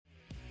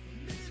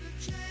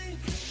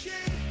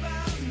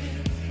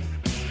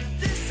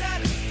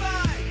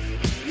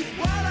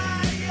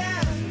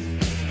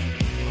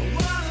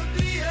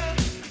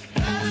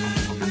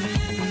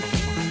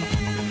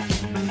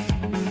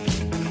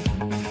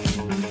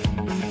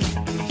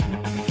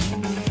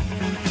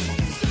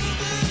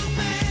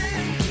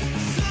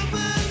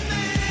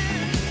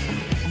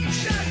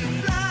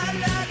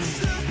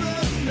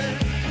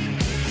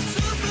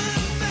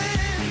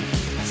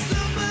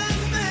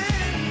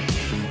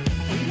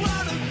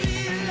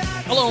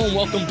Hello and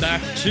welcome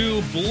back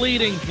to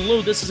Bleeding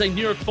Blue. This is a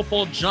New York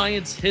Football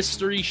Giants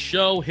history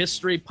show,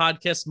 history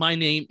podcast. My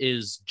name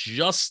is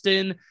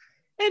Justin,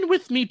 and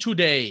with me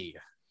today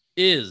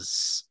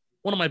is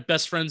one of my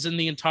best friends in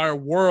the entire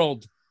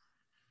world,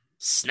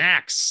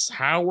 Snacks.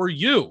 How are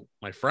you,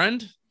 my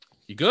friend?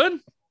 You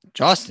good?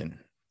 Justin,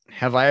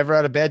 have I ever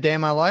had a bad day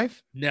in my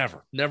life?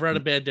 Never had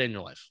a bad day in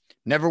your life.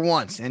 Never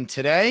once. And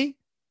today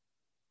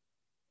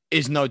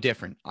is no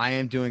different. I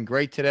am doing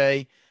great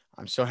today.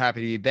 I'm so happy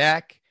to be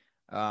back.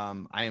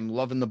 I am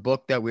loving the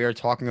book that we are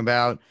talking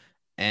about,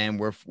 and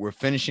we're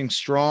finishing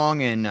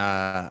strong. And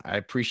I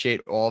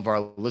appreciate all of our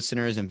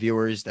listeners and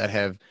viewers that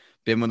have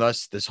been with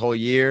us this whole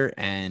year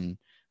and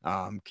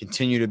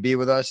continue to be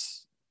with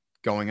us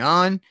going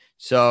on.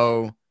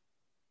 So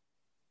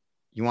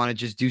you want to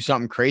just do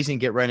something crazy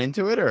and get right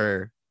into it,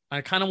 or?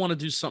 I kind of want to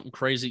do something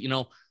crazy. You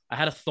know, I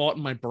had a thought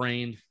in my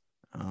brain.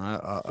 You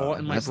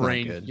know that's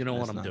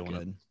what I'm doing?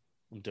 Good.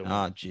 I'm doing.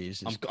 Oh,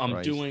 Jesus.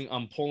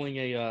 I'm pulling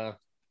a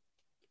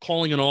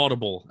calling an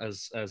audible,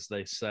 as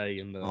they say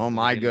in the. Oh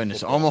my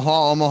goodness,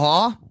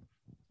 Omaha's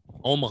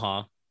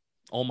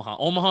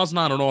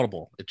not an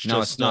audible. It's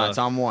it's not. It's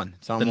on one.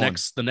 It's on the one.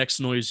 The next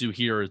noise you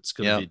hear, it's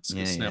gonna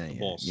snap the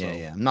ball.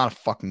 Yeah. I'm not a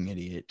fucking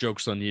idiot.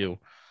 Joke's on you.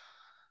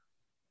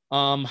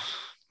 Well,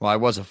 I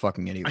was a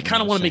fucking idiot. I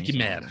kind of want to make you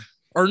mad,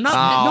 or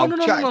not? No.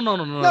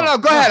 No.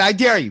 Go ahead. I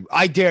dare you.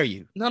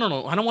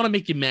 No. I don't want to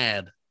make you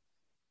mad.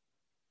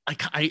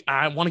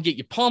 I want to get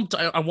you pumped.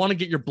 I want to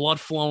get your blood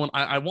flowing.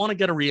 I want to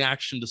get a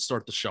reaction to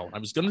start the show. I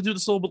was going to do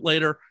this a little bit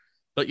later,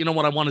 but you know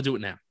what? I want to do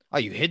it now. Oh,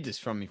 you hid this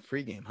from me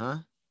pregame, huh?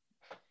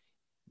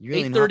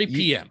 8:30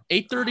 p.m.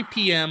 8:30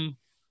 p.m.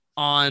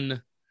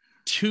 on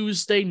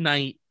Tuesday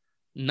night,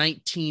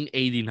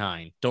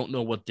 1989. Don't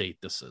know what date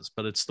this is,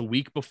 but it's the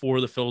week before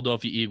the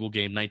Philadelphia Eagle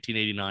game,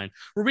 1989.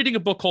 We're reading a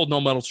book called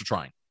No Medals for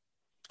Trying.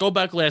 Go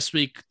back last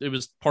week. It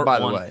was part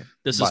one.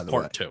 This is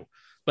part two.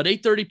 But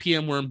 8:30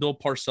 p.m., we're in Bill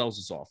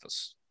Parcells'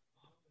 office.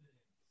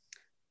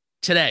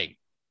 Today,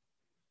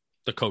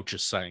 the coach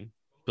is saying,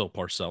 Bill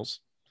Parcells,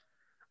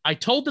 I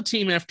told the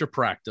team after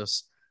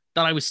practice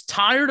that I was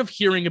tired of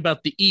hearing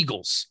about the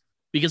Eagles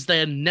because they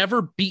had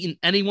never beaten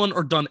anyone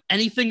or done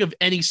anything of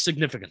any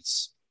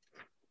significance.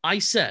 I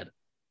said,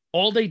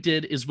 all they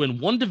did is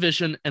win one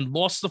division and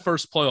lost the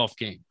first playoff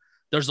game.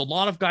 There's a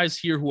lot of guys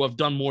here who have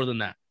done more than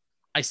that.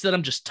 I said,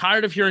 I'm just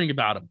tired of hearing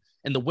about them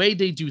and the way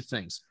they do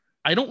things.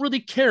 I don't really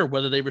care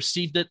whether they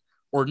received it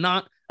or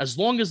not, as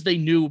long as they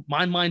knew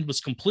my mind was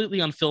completely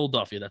on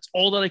Philadelphia. That's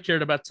all that I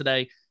cared about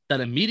today.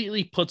 That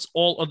immediately puts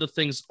all other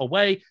things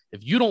away.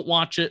 If you don't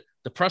watch it,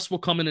 the press will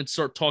come in and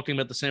start talking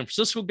about the San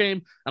Francisco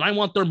game, and I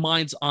want their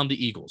minds on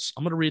the Eagles.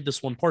 I'm going to read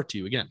this one part to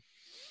you again.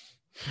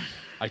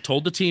 I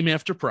told the team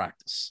after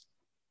practice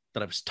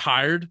that I was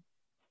tired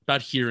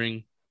about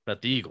hearing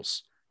about the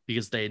Eagles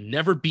because they had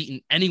never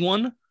beaten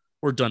anyone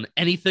or done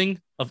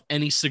anything of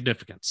any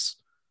significance.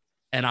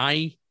 And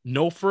I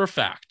know for a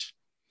fact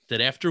that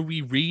after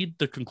we read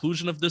the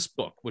conclusion of this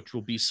book, which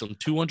will be some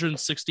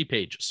 260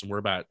 pages, and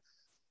we're probably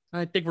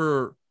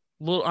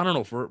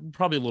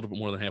a little bit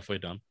more than halfway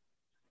done.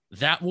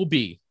 That will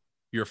be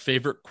your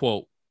favorite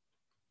quote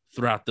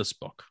throughout this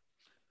book.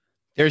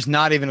 There's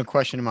not even a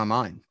question in my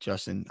mind,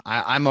 Justin.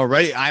 I'm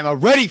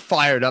already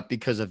fired up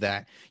because of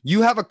that.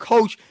 You have a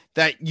coach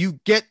that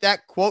you get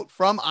that quote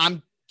from.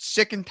 I'm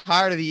sick and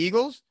tired of the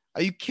Eagles.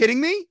 Are you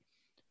kidding me?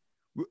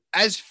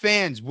 As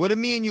fans, what do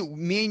me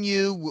and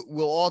you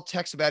will all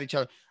text about each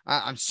other.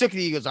 I'm sick of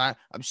the Eagles. I'm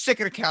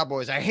sick of the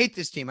Cowboys. I hate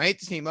this team.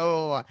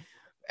 Oh.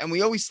 And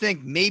we always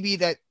think maybe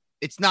that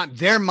it's not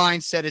their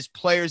mindset as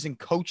players and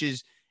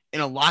coaches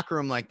in a locker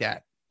room like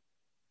that.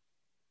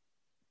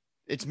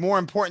 It's more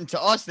important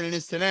to us than it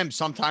is to them.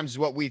 Sometimes is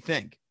what we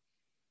think.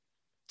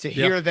 To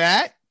hear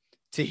that.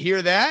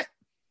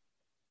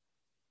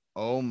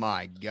 Oh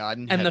my God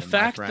in heaven, the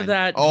fact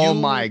that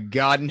my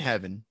God in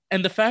heaven.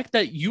 And the fact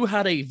that you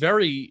had a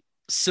very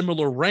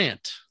similar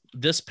rant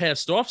this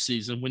past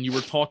offseason when you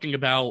were talking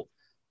about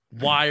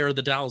why are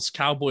the Dallas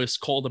Cowboys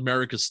called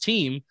America's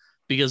team,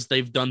 because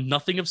they've done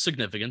nothing of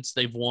significance.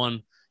 They've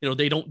won,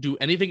 they don't do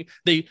anything.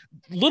 They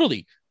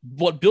literally,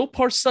 what Bill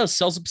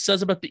Parcells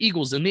says about the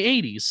Eagles in the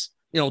 80s,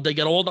 they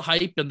get all the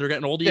hype and they're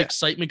getting all the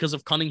excitement because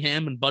of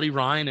Cunningham and Buddy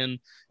Ryan. And,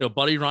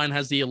 Buddy Ryan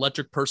has the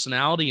electric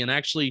personality. And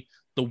actually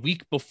the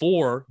week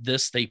before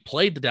this, they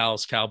played the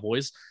Dallas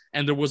Cowboys.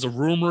 And there was a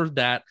rumor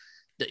that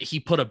he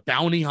put a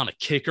bounty on a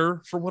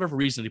kicker for whatever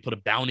reason. He put a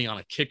bounty on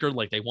a kicker,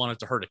 like they wanted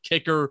to hurt a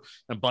kicker.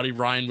 And Buddy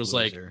Ryan was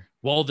like,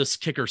 well, this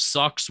kicker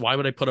sucks. Why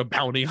would I put a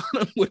bounty on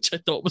him? Which I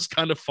thought was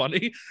kind of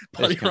funny.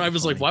 Buddy Ryan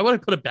was like, why would I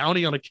put a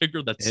bounty on a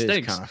kicker that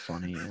stinks? It's kind of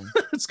funny. Yeah.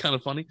 It's kind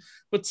of funny,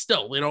 but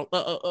still,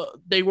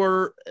 they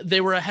were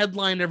a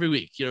headline every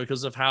week,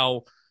 because of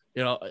how,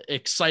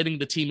 exciting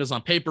the team is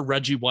on paper.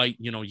 Reggie White,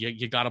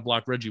 you got to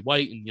block Reggie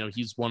White. And,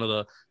 he's one of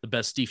the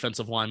best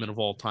defensive linemen of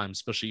all time,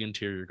 especially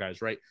interior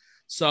guys. Right.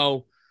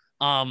 So,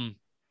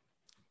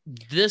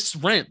 this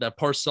rant that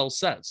Parcells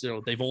says,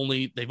 they've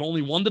only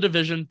won the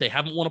division. They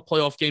haven't won a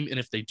playoff game. And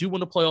if they do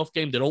win a playoff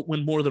game, they don't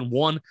win more than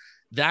one.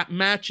 That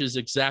matches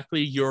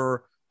exactly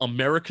your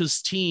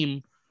America's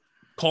team,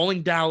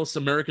 calling Dallas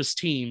America's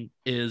team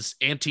is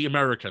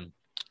anti-American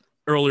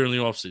earlier in the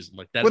offseason.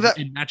 Like that,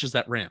 it matches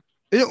that rant.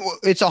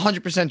 It's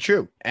 100%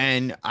 true.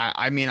 And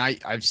I mean,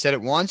 I've said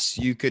it once.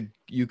 You could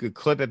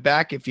clip it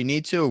back if you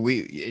need to.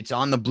 It's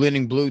on the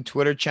Bleeding Blue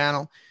Twitter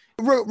channel.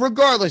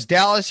 Regardless,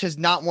 Dallas has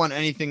not won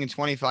anything in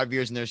 25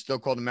 years, and they're still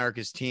called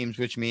America's teams,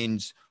 which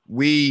means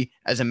we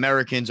as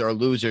Americans are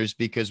losers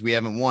because we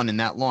haven't won in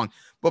that long.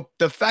 But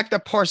the fact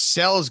that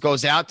Parcells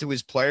goes out to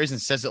his players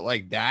and says it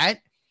like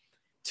that,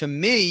 to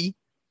me,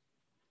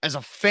 as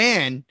a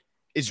fan,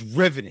 is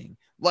riveting.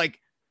 Like,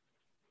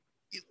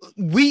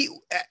 we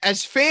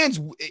as fans,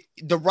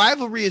 the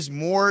rivalry is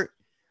more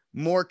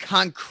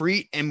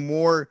concrete and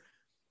more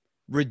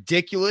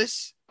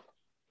ridiculous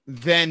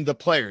than the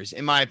players,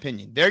 in my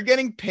opinion. They're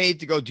getting paid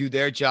to go do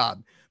their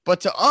job, but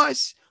to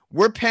us,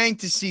 we're paying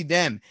to see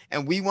them,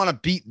 and we want to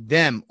beat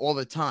them all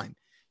the time.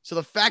 So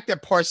the fact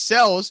that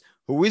Parcells,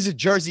 who is a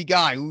Jersey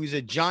guy, who is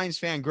a Giants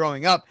fan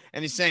growing up,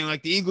 and he's saying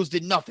like the Eagles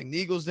did nothing, the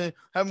Eagles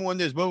haven't won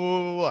this, blah blah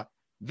blah blah.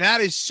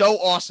 That is so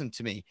awesome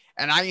to me.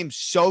 And I am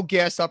so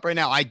gassed up right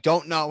now. I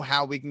don't know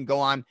how we can go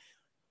on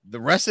the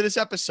rest of this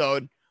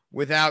episode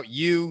without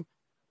you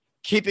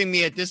keeping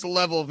me at this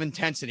level of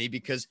intensity,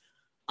 because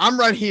I'm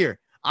right here.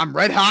 I'm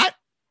red hot.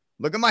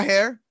 Look at my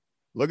hair.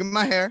 Look at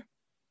my hair.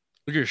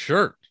 Look at your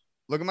shirt.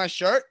 Look at my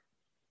shirt.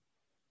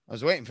 I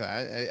was waiting for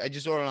that. I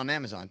just ordered on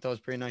Amazon. I thought it was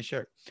a pretty nice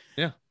shirt.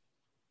 Yeah.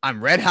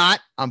 I'm red hot.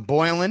 I'm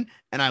boiling,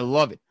 and I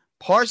love it.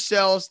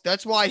 Parcells,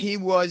 that's why he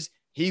was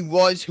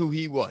who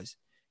he was.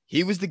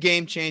 He was the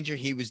game changer.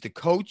 He was the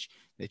coach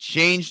that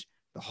changed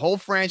the whole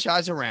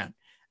franchise around.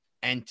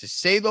 And to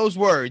say those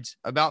words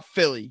about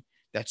Philly,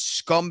 that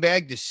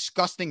scumbag,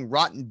 disgusting,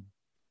 rotten,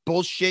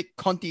 bullshit,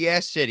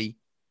 cunty-ass city,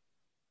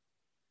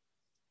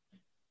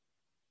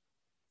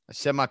 I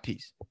said my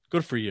piece.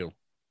 Good for you. I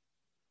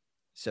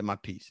said my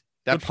piece.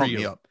 That pumped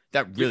me up.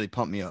 That really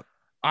pumped me up.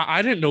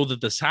 I didn't know that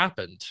this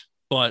happened,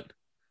 but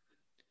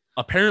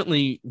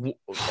apparently,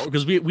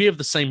 because we have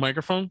the same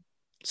microphone,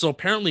 so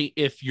apparently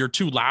if you're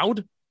too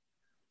loud,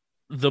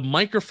 the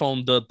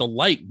microphone, the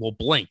light will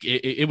blink.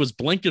 It was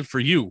blinking for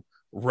you,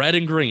 red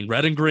and green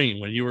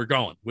when you were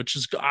going, which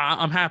is,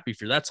 I'm happy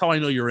for you. That's how I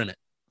know you're in it.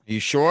 Are you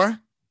sure?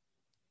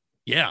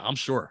 Yeah, I'm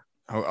sure.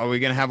 Are we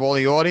going to have all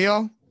the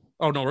audio?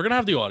 Oh, no, we're going to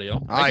have the audio.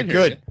 All right,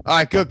 good. All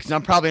right, good, because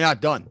I'm probably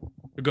not done.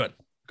 Good.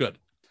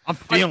 I'm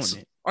feeling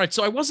it. All right,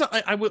 so I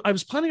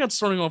was planning on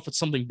starting off with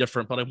something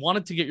different, but I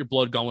wanted to get your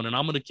blood going, and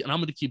I'm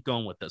gonna keep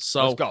going with this.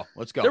 So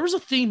let's go. There was a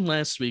theme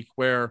last week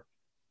where,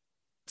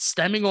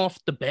 stemming off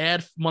the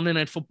bad Monday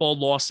Night Football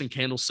loss in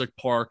Candlestick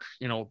Park,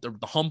 the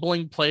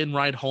humbling plane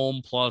ride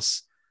home,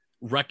 plus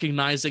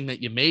recognizing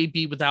that you may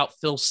be without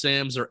Phil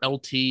Simms or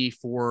LT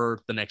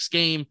for the next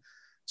game.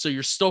 So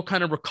you're still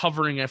kind of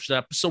recovering after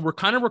that. So we're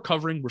kind of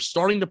recovering. We're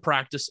starting to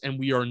practice, and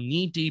we are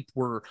knee deep.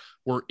 We're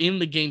in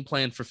the game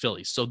plan for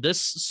Philly. So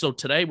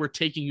today we're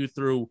taking you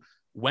through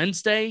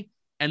Wednesday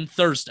and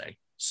Thursday.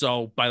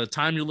 So by the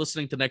time you're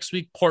listening to next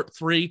week, part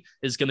 3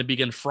 is going to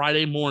begin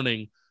Friday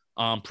morning,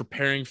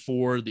 preparing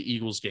for the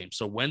Eagles game.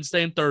 So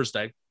Wednesday and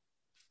Thursday.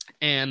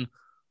 And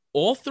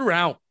all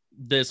throughout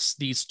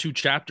these 2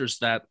 chapters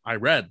that I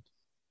read,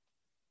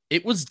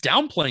 it was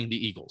downplaying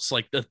the Eagles.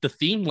 Like the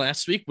theme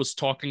last week was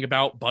talking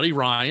about Buddy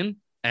Ryan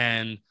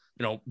and,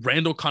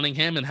 Randall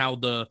Cunningham, and how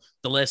the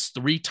last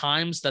 3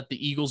 times that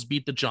the Eagles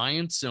beat the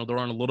Giants, they're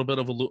on a little bit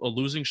of a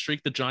losing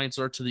streak. The Giants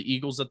are to the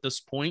Eagles at this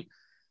point.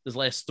 The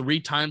last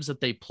 3 times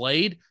that they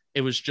played,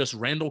 it was just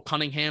Randall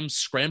Cunningham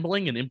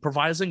scrambling and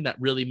improvising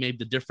that really made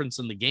the difference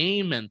in the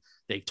game. And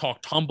they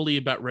talked humbly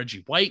about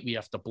Reggie White. We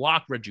have to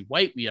block Reggie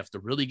White. We have to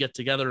really get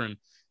together and,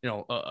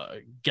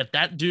 get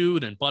that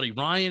dude. And Buddy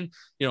Ryan,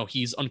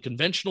 he's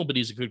unconventional, but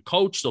he's a good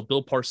coach. So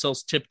Bill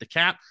Parcells tipped the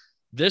cap.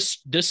 The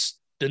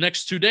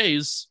next 2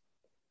 days,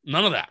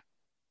 none of that.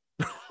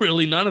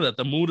 Really none of that.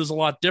 The mood is a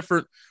lot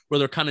different, where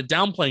they're kind of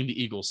downplaying the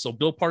Eagles. So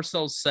Bill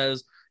Parcells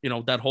says,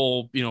 that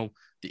whole,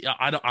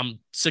 I'm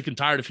sick and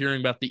tired of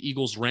hearing about the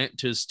Eagles rant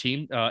to his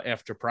team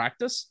after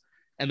practice.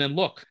 And then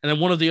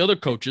one of the other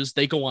coaches,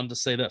 they go on to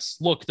say this: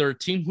 look, they're a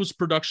team whose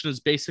production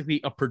is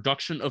basically a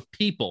production of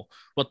people.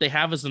 What they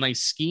have is a nice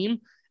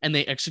scheme, and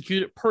they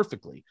execute it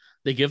perfectly.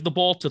 They give the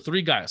ball to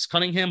 3 guys: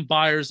 Cunningham,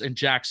 Byers, and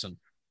Jackson.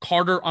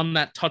 Carter on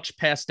that touch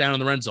pass down in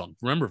the red zone.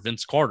 Remember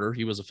Vince Carter,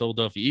 he was a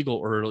Philadelphia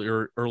Eagle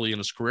early in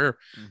his career.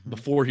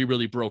 Before he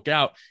really broke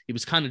out. He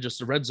was kind of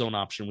just a red zone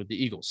option with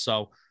the Eagles.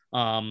 So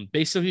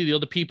basically the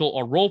other people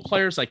are role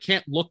players. I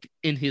can't look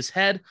in his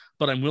head,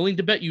 but I'm willing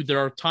to bet you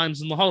there are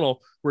times in the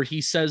huddle where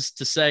he says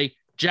to say,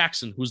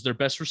 Jackson, who's their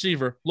best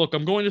receiver, look,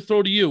 I'm going to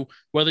throw to you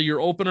whether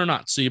you're open or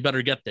not, so you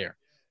better get there.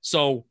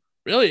 So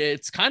really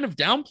it's kind of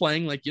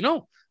downplaying, like,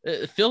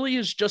 Philly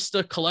is just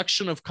a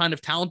collection of kind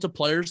of talented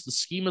players. The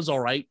scheme is all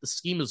right. The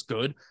scheme is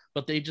good,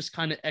 but they just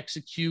kind of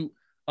execute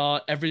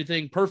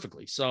everything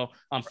perfectly. So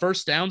on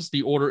first downs,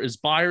 the order is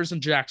Byers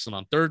and Jackson.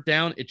 On third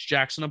down, it's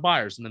Jackson and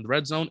Byers. And in the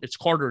red zone, it's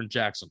Carter and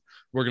Jackson.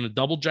 We're going to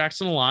double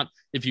Jackson a lot.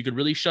 If you could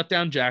really shut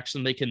down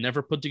Jackson, they can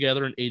never put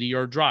together an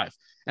 80-yard drive.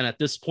 And at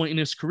this point in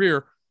his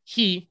career,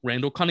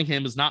 Randall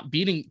Cunningham, is not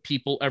beating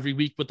people every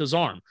week with his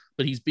arm,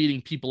 but he's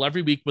beating people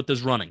every week with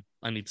his running.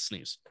 I need to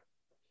sneeze.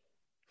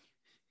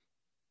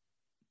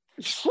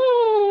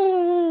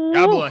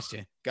 God bless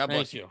you. God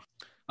bless you.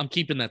 I'm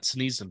keeping that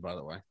sneezing, by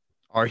the way.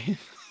 Are you?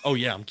 Oh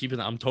yeah, I'm keeping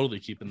that. I'm totally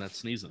keeping that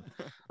sneezing.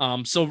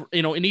 So,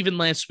 and even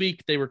last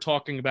week they were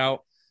talking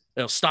about,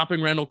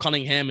 stopping Randall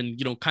Cunningham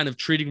and, kind of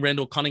treating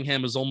Randall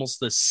Cunningham as almost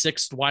the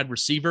sixth wide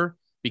receiver,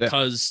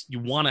 because you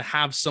want to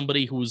have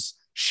somebody who's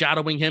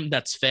shadowing him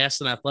that's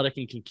fast and athletic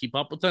and can keep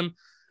up with him.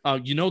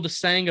 The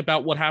saying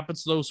about what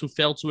happens to those who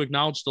fail to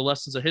acknowledge the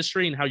lessons of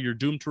history and how you're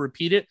doomed to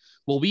repeat it.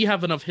 Well, we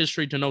have enough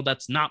history to know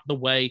that's not the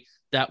way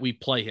that we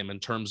play him, in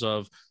terms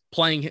of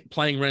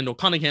playing Randall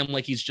Cunningham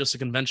like he's just a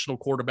conventional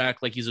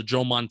quarterback, like he's a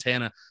Joe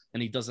Montana,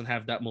 and he doesn't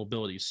have that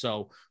mobility.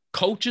 So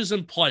coaches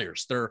and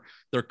players, they're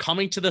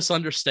coming to this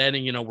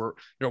understanding.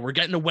 We're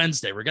getting to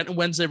Wednesday, we're getting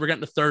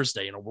to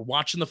Thursday. We're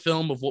watching the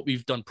film of what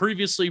we've done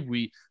previously.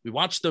 We're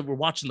watching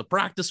the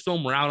practice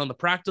film. We're out on the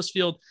practice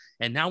field,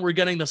 and now we're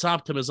getting this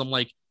optimism.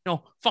 Like,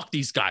 fuck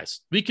these guys.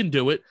 We can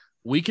do it.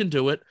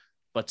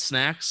 But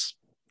Snacks,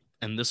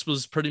 and this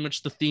was pretty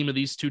much the theme of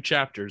these two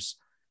chapters.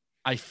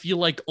 I feel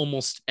like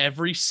almost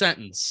every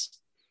sentence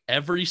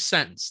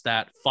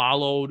that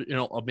followed,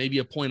 maybe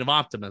a point of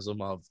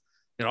optimism of,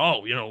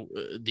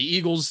 the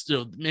Eagles,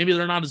 maybe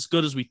they're not as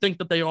good as we think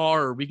that they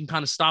are, or we can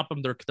kind of stop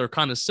them. They're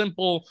kind of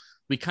simple.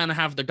 We kind of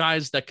have the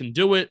guys that can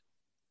do it,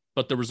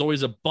 but there was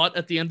always a but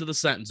at the end of the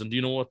sentence. And do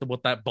you know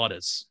what that but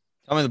is?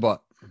 Tell me the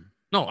but.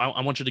 No,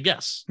 I want you to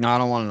guess. No, I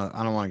don't want to know.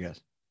 I don't want to guess.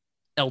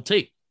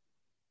 LT.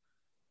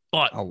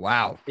 But oh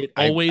wow, it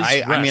always.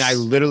 I mean, I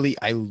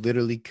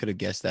literally could have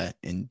guessed that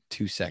in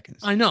 2 seconds.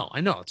 I know.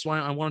 That's why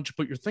I wanted you to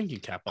put your thinking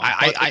cap on.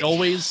 It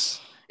always.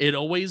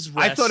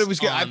 I thought it was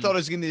good. I thought it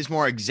was gonna be this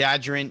more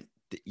exaggerant.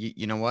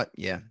 You know what?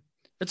 Yeah,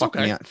 it's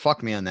okay.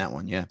 Fuck me on that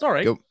one. Yeah, it's all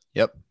right.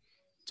 Yep.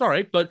 It's all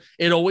right, but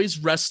it always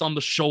rests on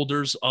the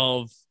shoulders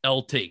of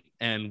LT,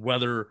 and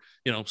whether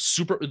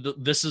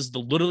this is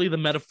literally the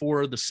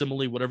metaphor, the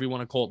simile, whatever you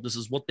want to call it. This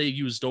is what they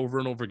used over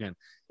and over again.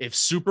 If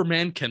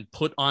Superman can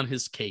put on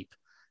his cape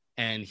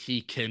and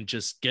he can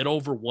just get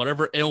over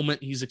whatever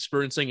ailment he's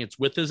experiencing, it's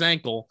with his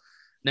ankle.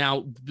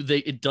 Now,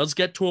 it does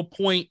get to a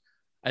point,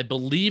 I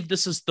believe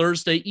this is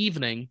Thursday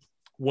evening,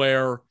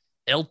 where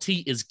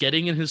LT is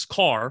getting in his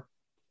car,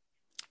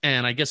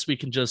 and I guess we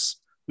can just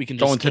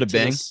go into the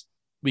Bing.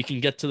 We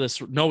can get to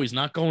this. No, he's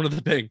not going to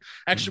the Bing.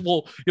 Actually,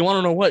 well, you want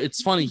to know what?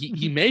 It's funny.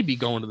 He may be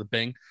going to the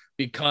Bing,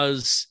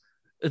 because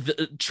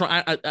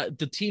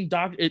the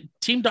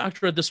team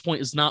doctor at this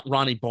point is not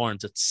Ronnie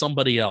Barnes. It's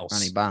somebody else.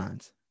 Ronnie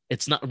Barnes.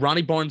 It's not.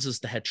 Ronnie Barnes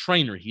is the head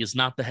trainer. He is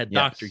not the head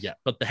doctor yet.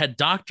 But the head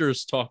doctor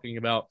is talking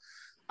about,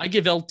 I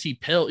give LT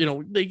pill.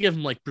 They give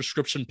him like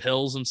prescription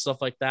pills and stuff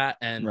like that.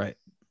 And right.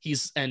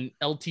 And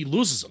LT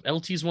loses him.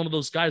 LT is one of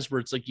those guys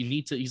where it's like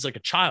he's like a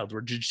child. Where,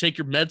 did you take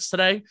your meds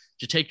today? Did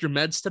you take your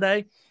meds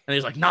today? And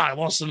he's like, nah, I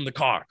lost it in the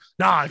car.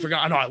 Nah, I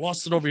forgot. No, I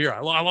lost it over here. I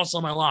lost it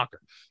on my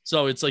locker.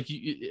 So it's like,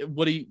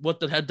 what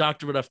the head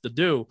doctor would have to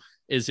do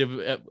is if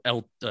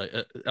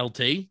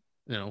LT,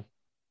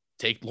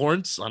 take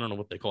Lawrence. I don't know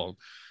what they call him.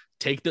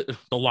 Take the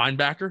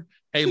linebacker.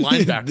 Hey,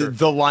 linebacker.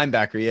 the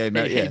linebacker. Yeah.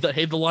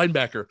 Hey, the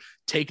linebacker.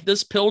 Take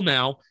this pill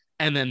now,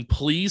 and then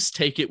please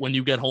take it when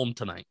you get home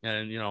tonight.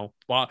 And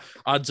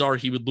odds are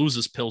he would lose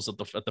his pills at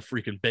the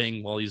freaking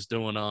Bing while he's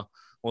doing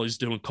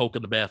coke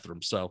in the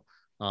bathroom. So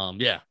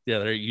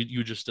there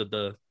you just did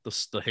the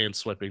hand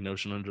swiping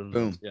notion.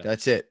 Boom. Yeah.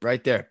 That's it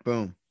right there.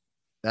 Boom.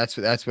 That's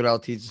what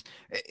LT's.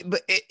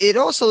 But it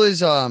also is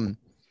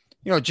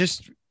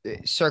just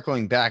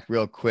circling back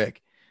real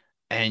quick.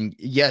 And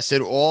yes,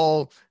 it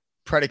all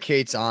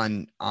predicates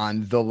on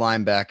the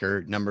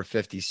linebacker, number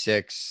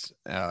 56,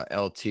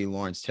 LT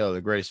Lawrence Taylor,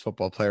 the greatest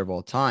football player of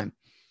all time.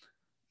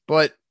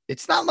 But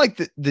it's not like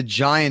the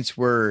Giants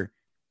were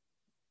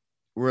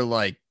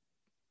like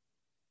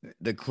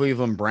the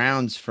Cleveland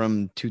Browns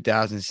from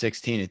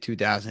 2016 to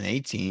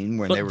 2018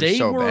 when they were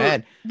so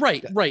bad.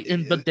 Right.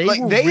 But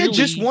they had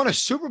just won a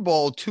Super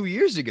Bowl 2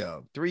 years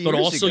ago, 3 years ago.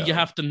 But also you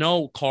have to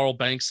know Carl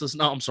Banks was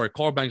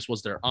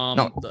there.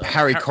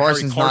 Harry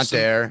Carson's not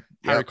there.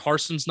 Harry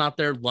Carson's not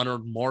there.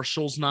 Leonard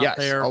Marshall's not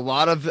there. A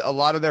lot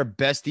of their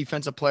best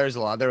defensive players, a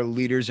lot of their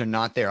leaders are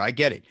not there. I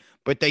get it.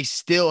 But they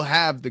still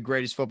have the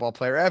greatest football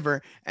player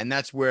ever. And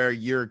that's where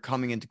you're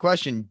coming into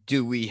question.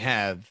 Do we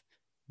have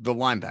the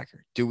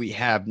linebacker? Do we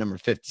have number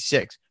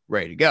 56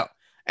 ready to go?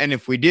 And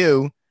if we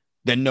do,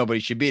 then nobody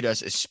should beat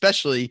us,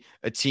 especially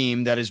a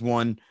team that has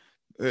won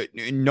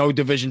no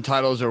division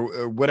titles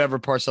or whatever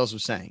Parcells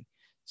was saying.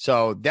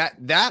 So that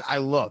I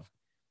love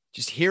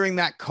just hearing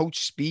that coach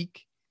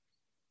speak.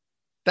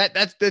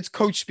 That's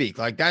coach speak.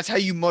 Like, that's how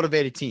you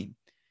motivate a team,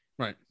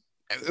 right?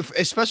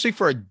 Especially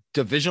for a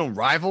divisional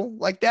rival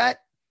like that.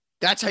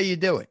 That's how you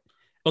do it.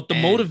 But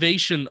the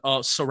motivation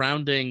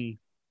surrounding,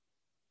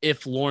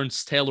 if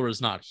Lawrence Taylor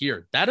is not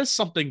here, that is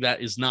something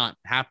that is not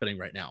happening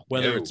right now.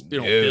 Whether it's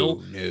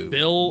Bill.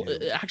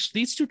 Actually,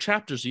 these two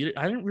chapters, you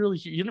didn't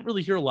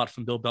really hear a lot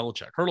from Bill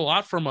Belichick. Heard a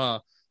lot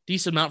from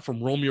decent amount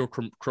from Romeo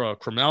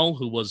Cromwell,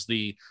 who was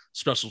the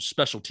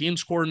special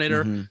teams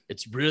coordinator.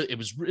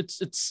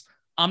 Mm-hmm.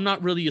 I'm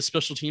not really a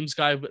special teams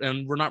guy,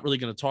 and we're not really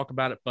going to talk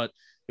about it, but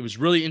it was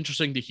really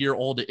interesting to hear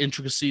all the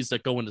intricacies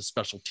that go into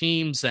special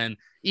teams. And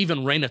even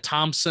Raina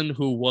Thompson,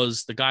 who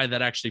was the guy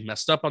that actually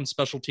messed up on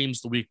special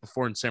teams the week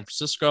before in San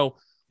Francisco,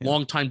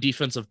 longtime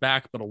defensive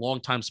back, but a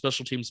longtime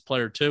special teams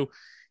player too.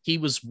 He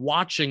was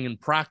watching in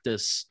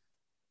practice.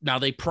 Now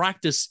they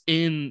practice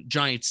in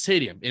Giant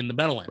Stadium in the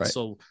Meadowlands. Right.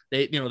 So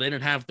they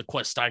didn't have the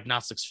Quest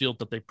Diagnostics field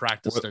that they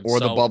practiced in. Or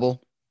the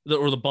bubble.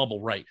 Or the bubble,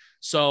 right.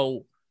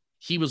 So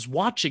he was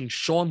watching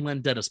Sean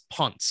Landetta's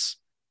punts.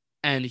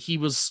 And he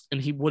was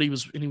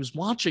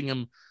watching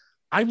him.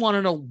 I want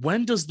to know,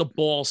 when does the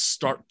ball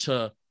start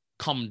to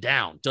come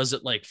down? Does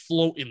it like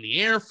float in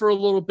the air for a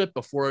little bit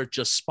before it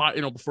just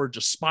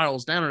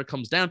spirals down and it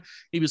comes down?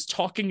 He was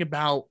talking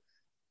about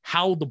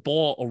how the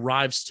ball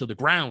arrives to the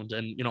ground.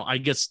 And, I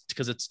guess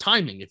because it's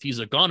timing. If he's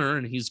a gunner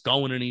and he's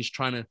going and he's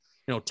trying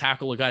to,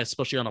 tackle a guy,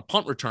 especially on a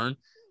punt return,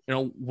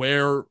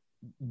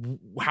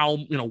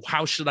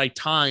 how should I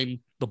time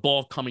the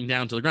ball coming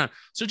down to the ground?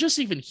 So just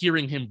even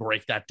hearing him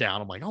break that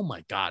down, I'm like, oh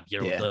my God,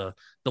 the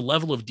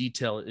level of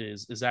detail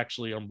is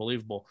actually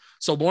unbelievable.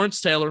 So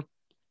Lawrence Taylor,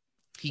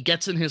 he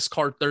gets in his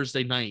car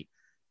Thursday night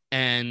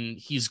and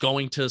he's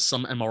going to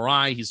some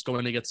MRI. He's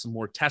going to get some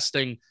more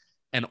testing.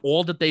 And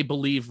all that they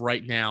believe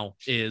right now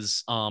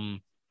is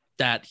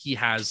that he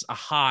has a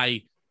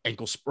high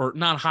ankle or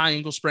not high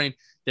ankle sprain.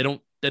 They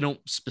don't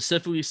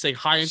specifically say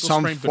high ankle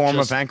sprain, some form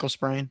of ankle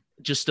sprain.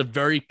 Just a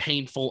very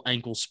painful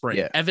ankle sprain.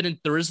 Yeah.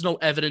 There is no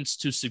evidence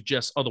to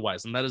suggest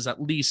otherwise, and that is at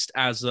least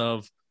as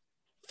of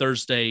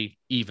Thursday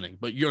evening.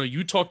 But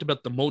you talked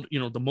about the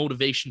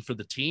motivation for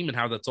the team and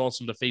how that's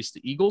awesome to face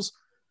the Eagles.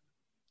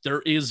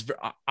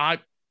 I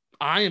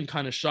am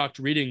kind of shocked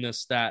reading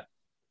this that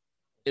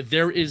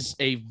there is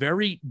a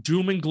very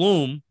doom and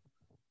gloom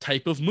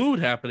type of mood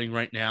happening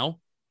right now.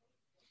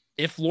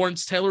 If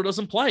Lawrence Taylor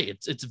doesn't play,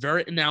 it's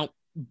very now.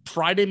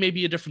 Friday may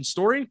be a different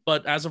story,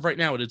 but as of right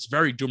now, it's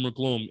very doom or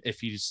gloom and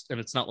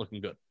it's not looking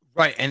good.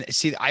 Right. And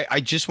see, I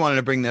just wanted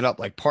to bring that up.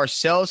 Like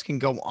Parcells can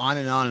go on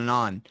and on and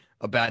on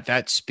about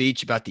that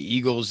speech about the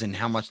Eagles and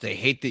how much they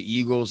hate the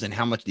Eagles and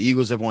how much the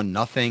Eagles have won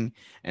nothing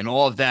and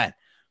all of that.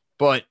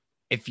 But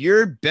if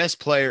your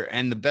best player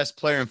and the best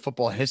player in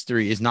football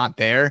history is not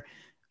there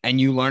and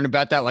you learn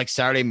about that like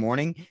Saturday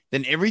morning,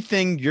 then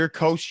everything your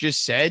coach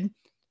just said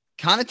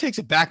kind of takes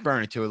a back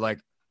burner to it. Like,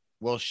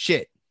 well,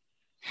 shit.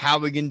 How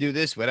we can do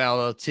this without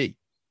LT?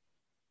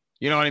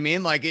 You know what I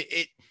mean? Like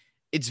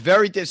it's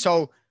very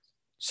so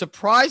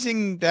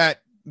surprising that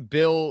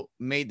Bill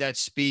made that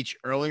speech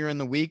earlier in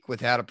the week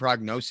without a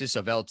prognosis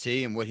of LT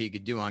and what he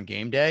could do on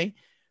game day.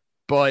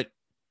 But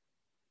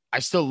I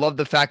still love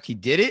the fact he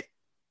did it.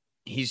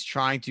 He's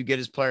trying to get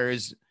his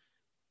players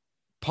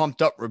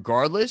pumped up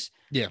regardless.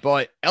 Yeah.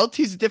 But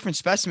LT's a different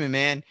specimen,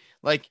 man.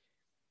 Like,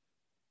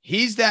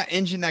 he's that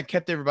engine that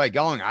kept everybody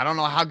going. I don't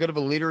know how good of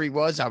a leader he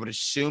was. I would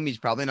assume he's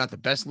probably not the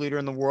best leader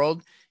in the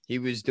world. He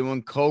was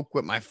doing coke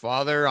with my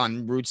father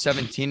on Route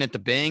 17 at the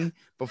Bing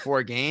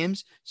before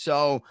games.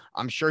 So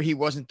I'm sure he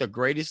wasn't the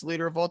greatest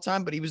leader of all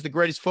time, but he was the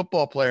greatest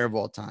football player of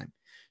all time.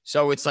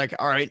 So it's like,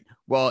 all right,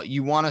 well,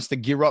 you want us to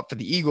gear up for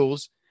the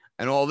Eagles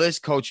and all this,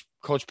 Coach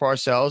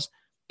Parcells,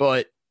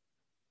 but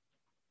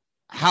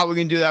how are we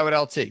going to do that with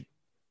LT?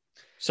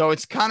 So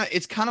it's kind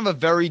of a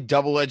very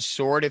double-edged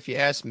sword, if you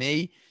ask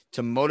me,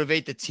 to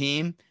motivate the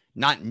team,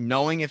 not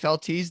knowing if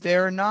LT's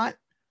there or not.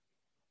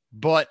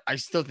 But I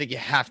still think you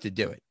have to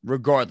do it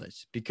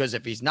regardless, because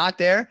if he's not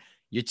there,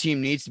 your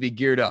team needs to be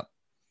geared up.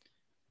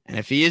 And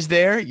if he is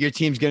there, your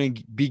team's going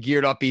to be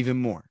geared up even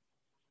more.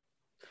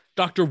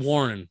 Dr.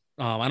 Warren,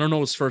 I don't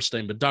know his first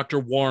name, but Dr.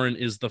 Warren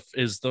is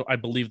the I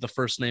believe the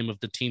first name of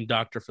the team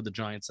doctor for the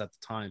Giants at the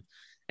time.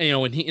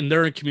 And and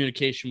they're in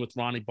communication with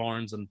Ronnie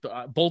Barnes, and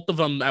both of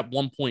them at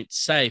one point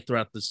say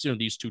throughout this,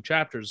 these two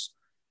chapters,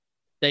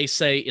 they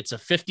say it's a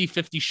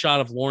 50-50 shot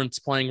of Lawrence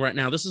playing right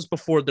now. This is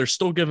before they're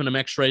still giving him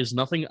x-rays.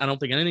 Nothing. I don't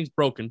think anything's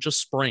broken,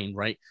 just sprained,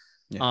 right?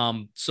 Yeah.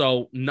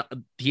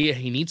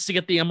 He needs to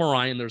get the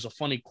MRI. And there's a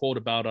funny quote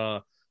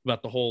about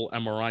the whole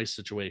MRI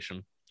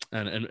situation.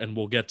 And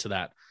we'll get to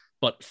that.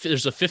 But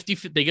there's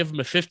they give him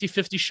a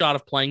 50-50 shot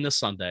of playing this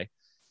Sunday,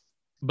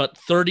 but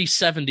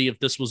 30-70 if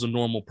this was a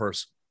normal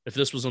person. If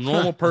this was a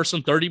normal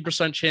person,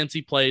 30% chance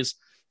he plays,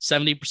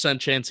 70%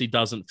 chance he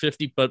doesn't,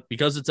 50. But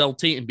because it's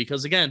LT and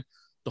because, again,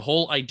 the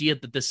whole idea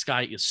that this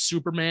guy is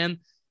Superman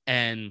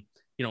and,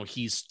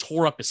 he's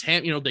tore up his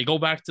ham,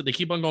 they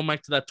keep on going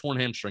back to that torn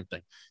hamstring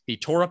thing. He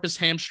tore up his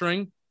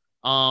hamstring.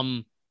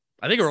 I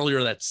think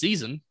earlier that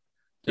season,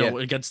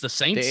 against the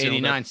Saints, the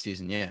 89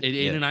 season. Yeah.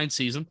 89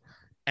 season.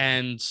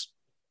 And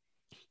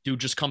dude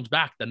just comes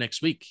back the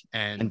next week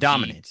and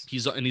dominates.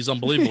 He's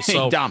unbelievable.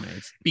 So he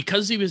dominates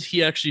because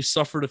he actually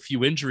suffered a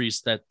few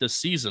injuries that this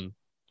season.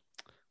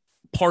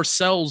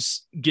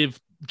 Parcells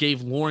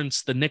gave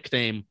Lawrence the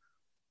nickname,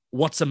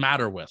 "What's the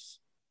matter with?"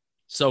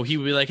 So he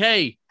would be like,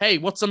 hey,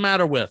 what's the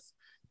matter with?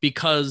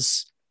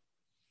 Because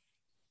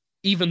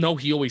even though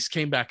he always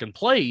came back and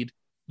played,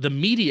 the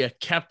media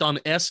kept on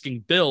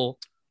asking Bill,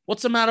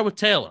 what's the matter with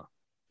Taylor?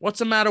 What's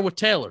the matter with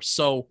Taylor?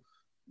 So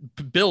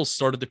Bill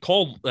started to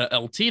call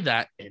LT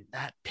that, and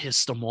that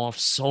pissed him off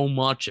so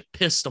much. It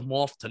pissed him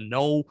off to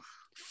no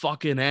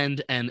fucking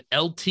end. And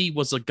LT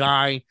was a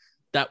guy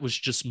that was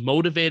just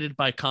motivated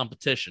by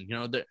competition. You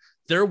know,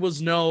 there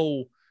was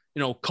no,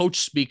 coach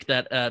speak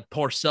that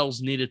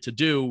Parcells needed to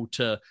do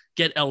to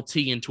get LT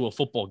into a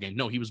football game.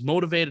 No, he was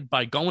motivated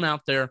by going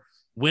out there,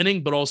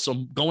 winning, but also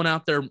going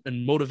out there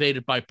and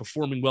motivated by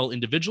performing well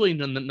individually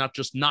and not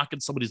just knocking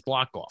somebody's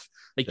block off.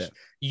 Like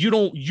you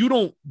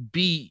don't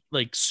be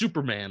like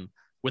Superman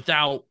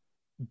without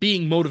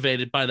being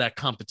motivated by that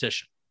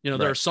competition.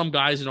 There are some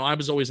guys, I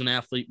was always an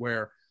athlete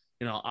where,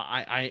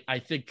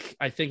 I think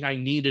I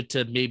needed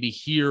to maybe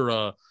hear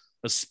a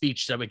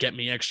speech that would get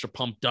me extra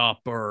pumped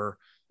up or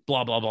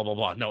blah, blah, blah, blah,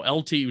 blah. No,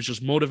 LT was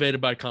just motivated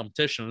by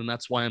competition. And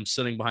that's why I'm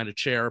sitting behind a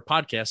chair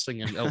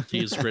podcasting, and LT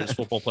is the greatest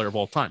football player of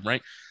all time.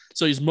 Right.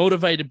 So he's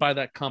motivated by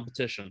that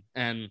competition.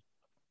 And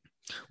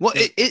well,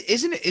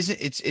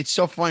 it's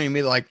so funny to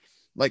me. Like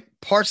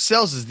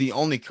Parcells is the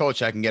only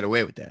coach I can get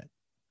away with that.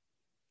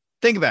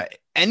 Think about it.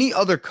 Any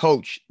other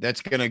coach that's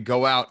going to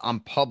go out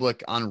on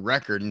public on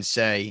record and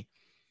say,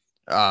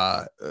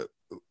 what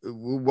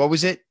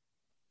was it?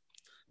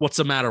 What's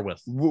the matter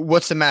with?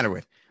 What's the matter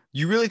with?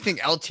 You really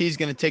think LT is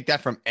going to take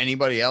that from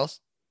anybody else?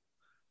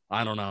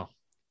 I don't know.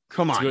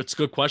 Come on. It's a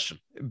good question.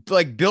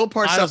 Like Bill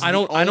Parcells, I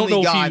don't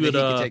know if he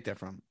would take that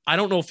from. I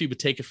don't know if he would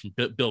take it from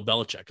Bill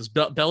Belichick, because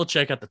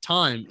Belichick at the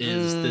time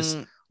is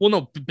this. Well,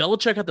 no,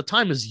 Belichick at the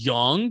time is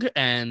young,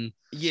 and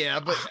yeah,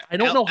 but I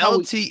don't know how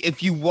LT.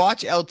 If you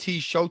watch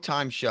LT's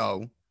Showtime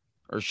show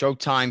or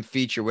Showtime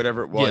feature,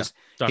 whatever it was,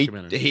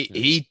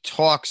 he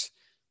talks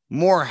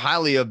more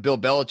highly of Bill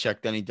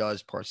Belichick than he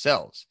does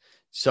Parcells.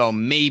 So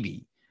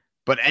maybe,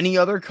 but any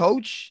other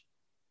coach,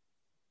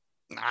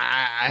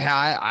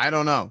 I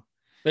don't know.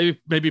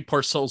 Maybe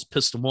Parcells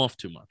pissed him off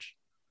too much.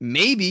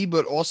 Maybe,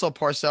 but also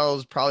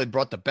Parcells probably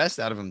brought the best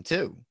out of him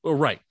too. Oh,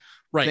 right.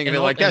 Think of it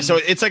like that. So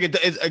it's like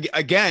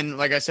again,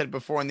 like I said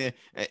before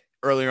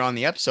earlier on in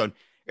the episode,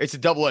 it's a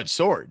double-edged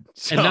sword.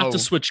 So, and not to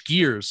switch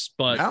gears,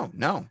 but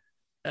no.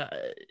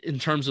 In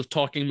terms of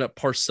talking about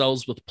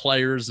Parcells with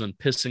players and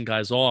pissing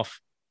guys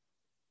off,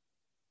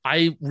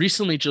 I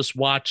recently just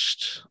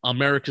watched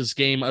America's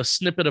Game, a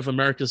snippet of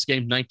America's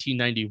Game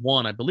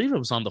 1991. I believe it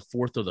was on the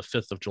 4th or the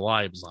 5th of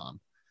July it was on.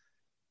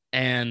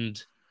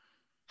 And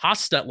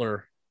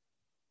Hostetler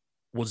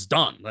was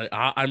done.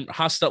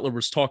 Hostetler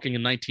was talking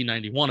in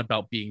 1991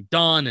 about being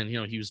done. And,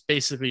 he was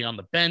basically on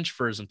the bench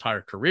for his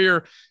entire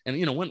career. And,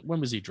 when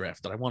was he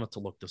drafted? I wanted to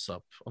look this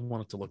up.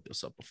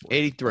 Before.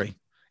 83.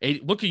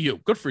 Look at you.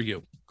 Good for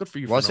you.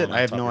 Was it? I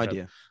have no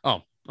idea.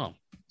 Oh,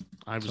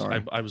 I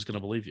was going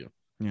to believe you.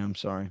 Yeah, I'm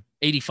sorry.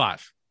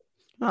 85.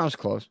 No, I was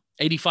close.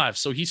 85.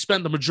 So he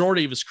spent the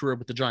majority of his career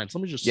with the Giants.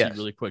 Let me just see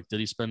really quick.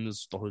 Did he spend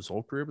his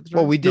whole career with the Giants?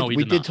 Well,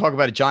 we did talk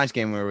about a Giants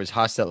game where it was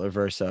Hostetler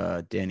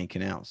versus Danny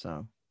Canal.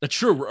 So that's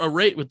true. A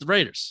rate with the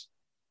Raiders.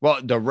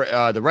 Well, the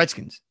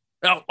Redskins.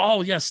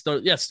 Oh yes,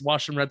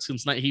 Washington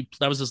Redskins.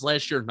 That was his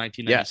last year in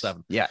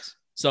 1997. Yes.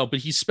 So, but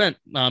he spent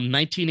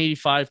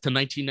 1985 to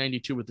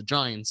 1992 with the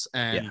Giants,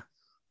 and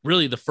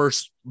really the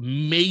first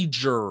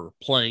major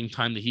playing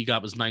time that he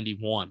got was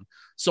 91.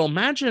 So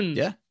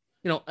imagine,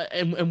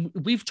 and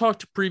we've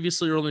talked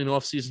previously early in the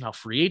offseason how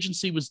free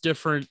agency was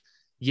different.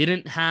 You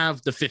didn't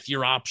have the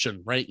 5th-year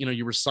option, right?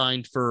 You were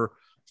signed for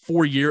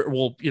 4 years.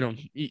 Well,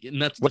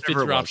 and that's the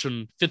 5th-year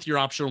option. 5th-year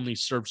option only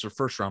serves for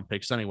first-round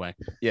picks anyway.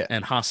 Yeah.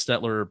 And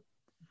Hostetler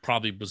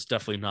probably was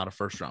definitely not a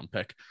first-round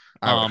pick.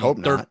 I would hope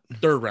not.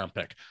 Third-round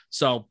pick.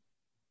 So,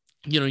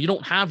 you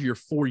don't have your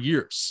 4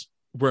 years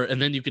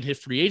and then you can hit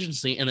free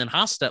agency. And then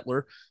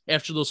Hostetler,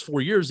 after those 4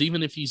 years,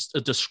 even if he's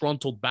a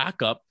disgruntled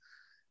backup,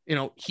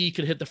 he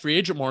could hit the free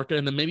agent market,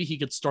 and then maybe he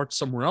could start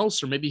somewhere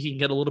else, or maybe he can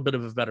get a little bit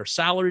of a better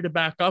salary to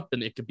back up,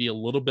 and it could be a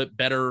little bit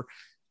better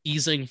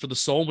easing for the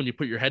soul when you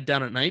put your head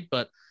down at night.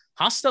 But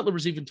Hostetler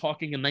was even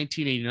talking in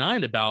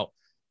 1989 about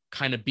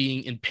kind of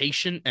being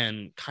impatient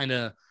and kind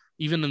of,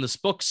 even in this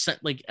book,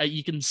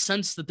 you can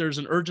sense that there's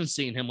an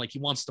urgency in him, like he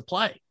wants to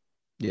play.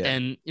 Yeah.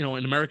 And, in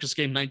America's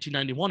Game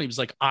 1991, he was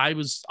like, I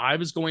was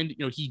going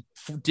to, he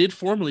did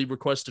formally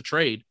request a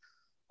trade,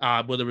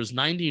 whether it was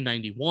 90,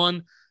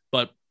 91,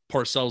 but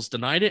Parcells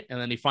denied it.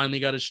 And then he finally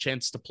got his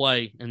chance to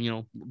play.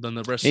 And, then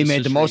the rest, he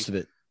made the most of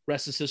it.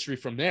 Rest is history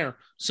from there.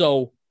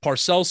 So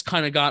Parcells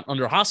kind of got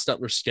under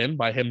Hostetler's skin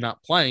by him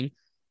not playing.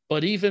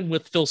 But even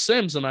with Phil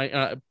Simms,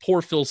 and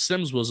poor Phil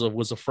Simms was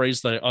a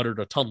phrase that I uttered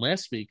a ton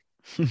last week.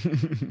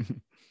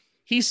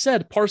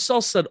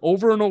 Parcells said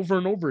over and over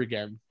and over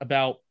again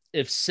about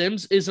if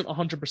Simms isn't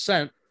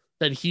 100%,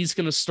 then he's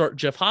going to start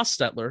Jeff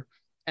Hostetler.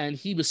 And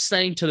he was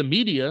saying to the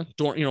media,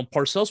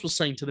 Parcells was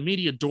saying to the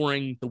media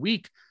during the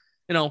week,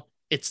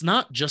 it's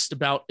not just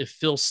about if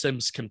Phil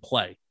Simms can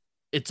play.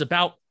 It's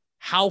about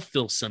how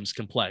Phil Simms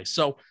can play.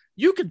 So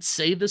you could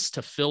say this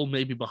to Phil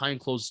maybe behind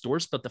closed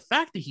doors, but the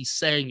fact that he's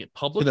saying it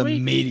publicly to the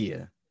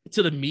media,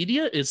 to the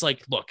media is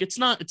like, look, it's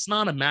not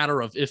a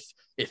matter of if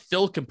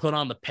Phil can put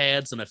on the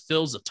pads and if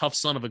Phil's a tough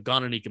son of a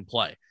gun and he can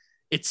play.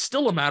 It's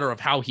still a matter of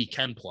how he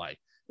can play.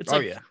 It's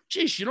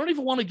geez, you don't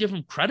even want to give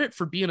him credit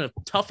for being a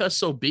tough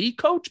SOB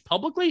coach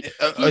publicly.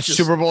 A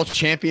Super Bowl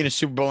champion, a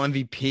Super Bowl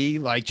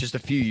MVP, like just a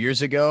few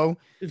years ago.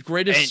 His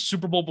greatest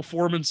Super Bowl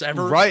performance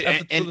ever.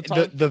 Right. And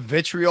the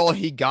vitriol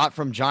he got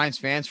from Giants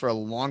fans for a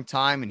long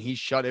time, and he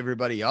shut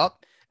everybody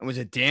up and was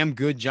a damn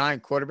good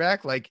Giant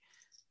quarterback. Like,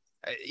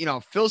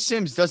 Phil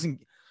Simms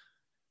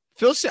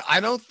I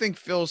don't think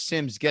Phil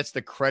Simms gets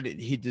the credit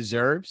he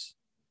deserves.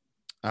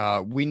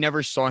 We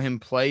never saw him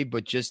play,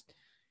 but just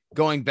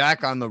going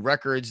back on the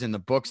records and the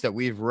books that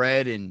we've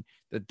read and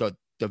the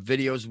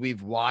videos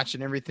we've watched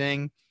and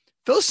everything,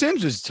 Phil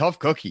Simms was a tough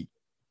cookie.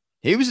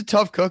 He was a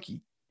tough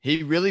cookie.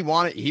 He really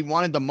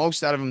wanted the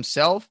most out of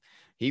himself.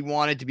 He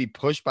wanted to be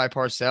pushed by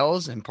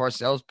Parcells, and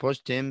Parcells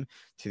pushed him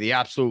to the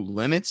absolute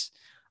limits.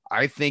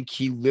 I think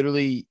he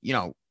literally,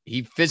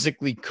 he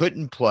physically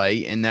couldn't play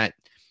in that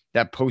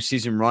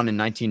postseason run in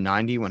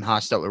 1990 when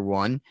Hostetler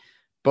won.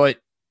 But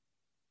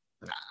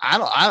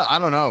I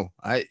don't know.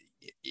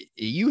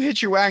 You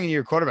hit your wagon to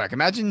your quarterback.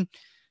 Imagine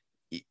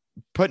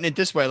putting it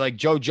this way, like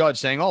Joe Judge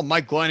saying, "Oh,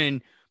 Mike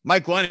Glennon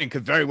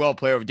could very well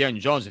play over Daniel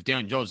Jones if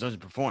Daniel Jones doesn't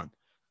perform."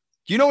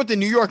 Do you know what the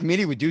New York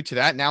media would do to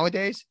that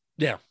nowadays?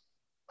 Yeah.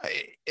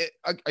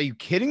 Are you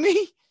kidding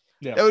me?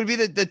 Yeah. That would be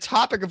the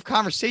topic of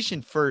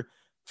conversation for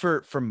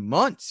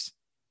months,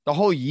 the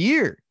whole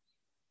year.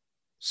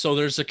 So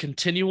there's a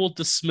continual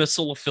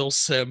dismissal of Phil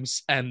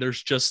Simms, and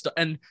there's just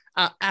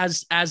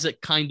as it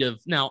kind of,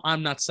 now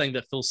I'm not saying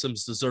that Phil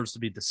Simms deserves to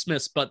be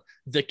dismissed, but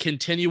the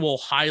continual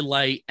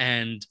highlight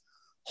and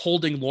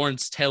holding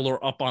Lawrence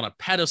Taylor up on a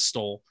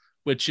pedestal,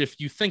 which if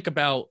you think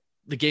about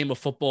the game of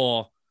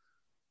football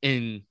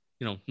in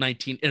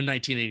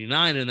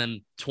 1989 and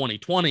then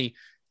 2020,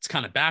 it's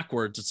kind of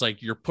backwards. It's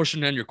like you're pushing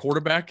down your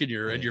quarterback and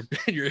you're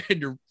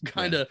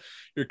kind of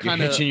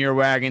hitching your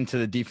wagon to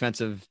the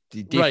defensive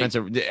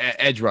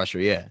edge rusher.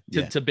 Yeah.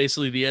 To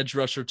basically the edge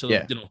rusher to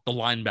the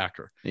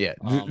linebacker. Yeah.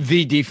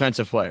 The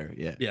defensive player.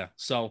 Yeah. Yeah.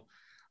 So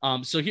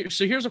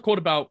here's a quote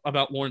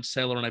about Lawrence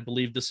Taylor. And I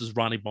believe this is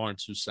Ronnie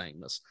Barnes who's saying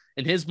this.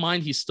 In his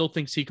mind, he still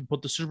thinks he can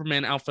put the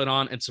Superman outfit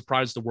on and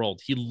surprise the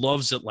world. He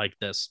loves it like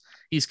this.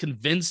 He's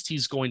convinced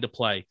he's going to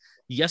play.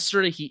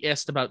 Yesterday, he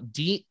asked about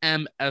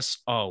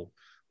DMSO,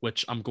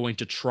 which I'm going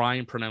to try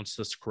and pronounce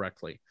this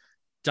correctly.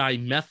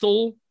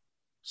 Dimethyl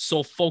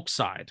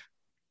sulfoxide.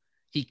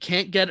 He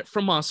can't get it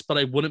from us, but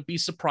I wouldn't be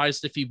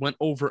surprised if he went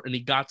over and he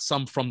got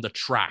some from the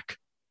track,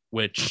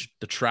 which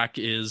the track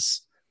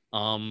is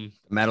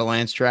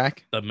Meadowlands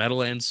track. The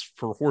Meadowlands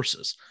for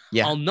horses.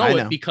 Yeah, I'll know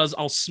it because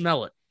I'll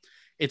smell it.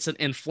 It's an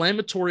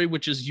inflammatory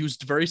which is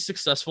used very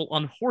successful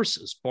on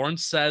horses.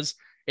 Barnes says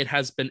it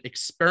has been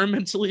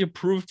experimentally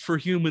approved for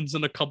humans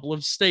in a couple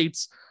of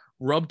states.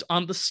 Rubbed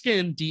on the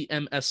skin,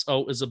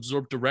 DMSO is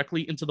absorbed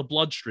directly into the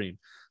bloodstream.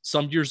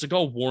 Some years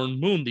ago, Warren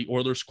Moon, the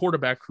Oilers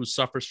quarterback who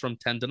suffers from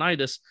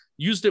tendonitis,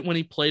 used it when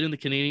he played in the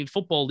Canadian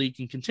Football League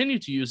and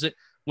continued to use it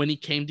when he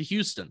came to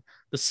Houston.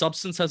 The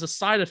substance has a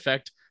side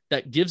effect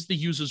that gives the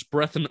user's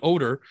breath and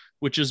odor,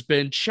 which has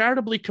been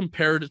charitably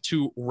compared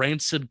to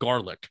rancid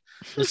garlic.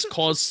 This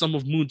caused some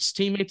of Moon's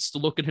teammates to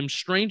look at him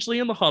strangely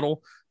in the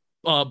huddle.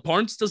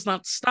 Barnes does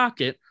not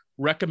stock it,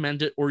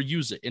 recommend it, or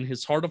use it. In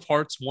his heart of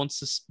hearts, one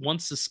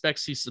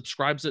suspects he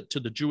subscribes it to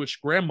the Jewish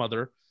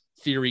grandmother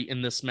theory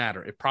in this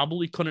matter. It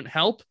probably couldn't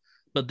help,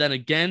 but then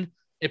again,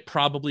 it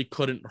probably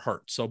couldn't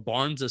hurt. So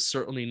Barnes is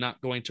certainly not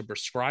going to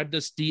prescribe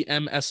this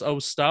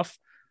DMSO stuff,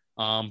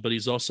 but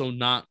he's also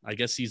not, I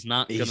guess he's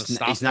not going to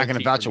stop. He's not going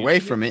to vouch away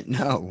from it.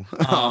 No.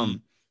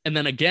 And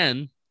then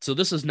again, so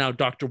this is now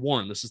Dr.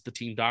 Warren. This is the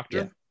team doctor.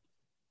 Yeah.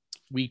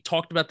 We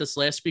talked about this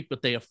last week,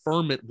 but they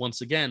affirm it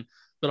once again.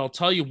 But I'll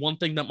tell you one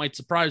thing that might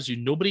surprise you.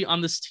 Nobody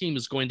on this team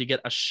is going to get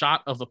a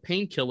shot of a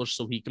painkiller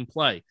so he can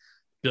play.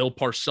 Bill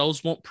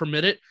Parcells won't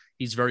permit it.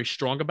 He's very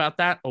strong about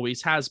that.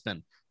 Always has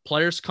been.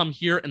 Players come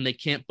here and they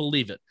can't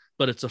believe it,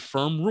 but it's a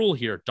firm rule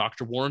here.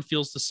 Dr. Warren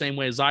feels the same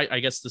way as I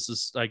guess this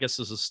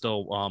is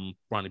still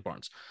Ronnie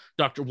Barnes.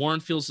 Dr. Warren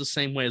feels the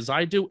same way as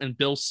I do, and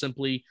Bill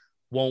simply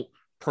won't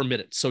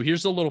permit it. So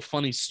here's a little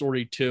funny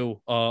story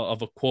too,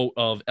 of a quote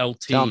of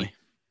LT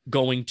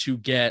going to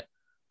get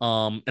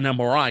an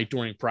MRI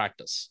during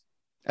practice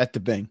at the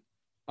Bing.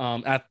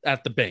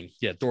 At the Bing,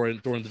 yeah,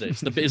 during the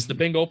day. Is the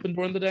Bing open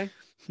during the day?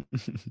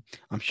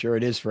 I'm sure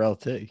it is for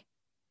LT.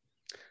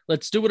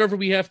 Let's do whatever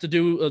we have to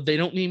do. They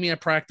don't need me at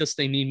practice.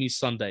 They need me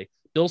Sunday.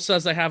 Bill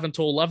says I have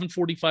until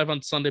 11:45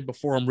 on Sunday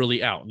before I'm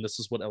really out, and this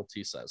is what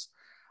LT says.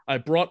 I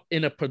brought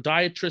in a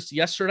podiatrist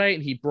yesterday,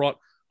 and he brought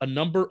a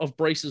number of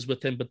braces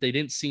with him, but they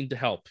didn't seem to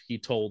help, he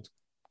told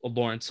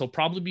Lawrence. He'll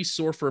probably be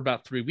sore for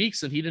about 3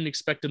 weeks, and he didn't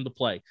expect him to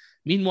play.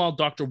 Meanwhile,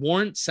 Dr.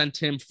 Warren sent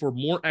him for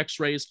more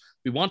x-rays.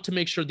 We want to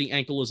make sure the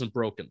ankle isn't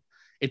broken.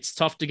 It's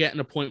tough to get an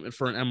appointment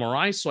for an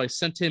MRI, so I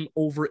sent him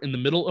over in the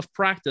middle of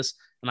practice,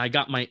 and I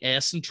got my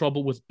ass in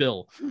trouble with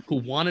Bill, who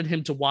wanted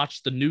him to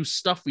watch the new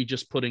stuff we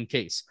just put in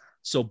case.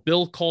 So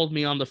Bill called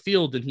me on the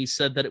field, and he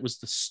said that it was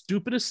the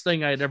stupidest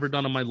thing I had ever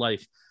done in my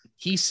life.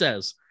 He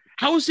says,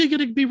 how is he going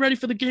to be ready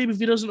for the game if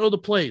he doesn't know the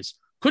plays?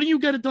 Couldn't you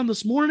get it done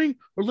this morning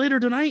or later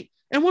tonight?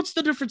 And what's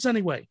the difference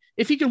anyway?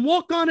 If he can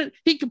walk on it,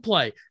 he can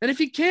play. And if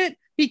he can't,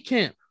 he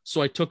can't.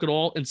 So I took it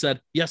all and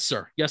said, yes,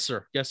 sir. Yes,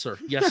 sir. Yes, sir.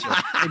 Yes, sir.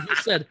 And he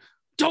said,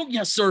 don't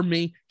yes, sir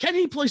me. Can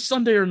he play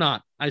Sunday or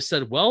not? I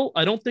said, well,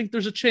 I don't think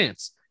there's a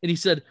chance. And he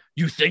said,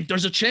 you think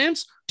there's a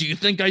chance? Do you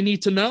think I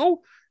need to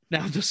know?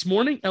 Now, this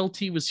morning,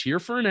 LT was here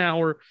for an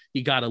hour.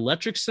 He got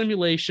electric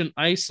stimulation,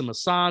 ice, a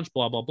massage,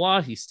 blah, blah,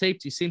 blah. He's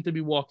taped. He seemed to be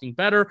walking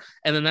better.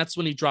 And then that's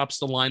when he drops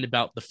the line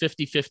about the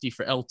 50-50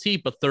 for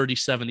LT, but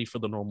 30-70 for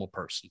the normal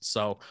person.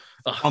 So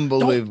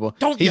unbelievable.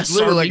 Don't He's yes,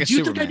 literally like a Do you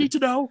Superman. Think I need to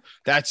know?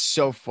 That's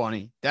so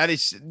funny. That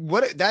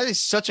is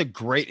such a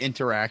great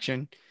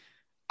interaction.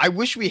 I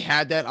wish we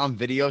had that on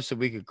video so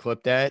we could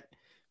clip that,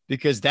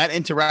 because that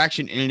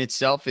interaction in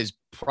itself is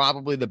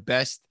probably the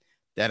best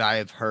that I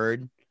have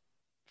heard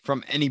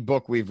from any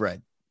book we've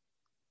read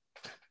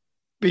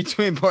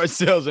between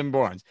Parcells and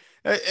Barnes.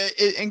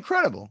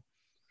 Incredible.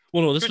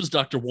 Well, no, this was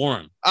Dr.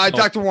 Warren.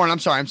 Dr. Warren. I'm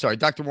sorry.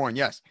 Dr. Warren.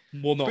 Yes.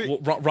 Well, no,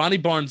 Ronnie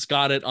Barnes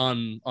got it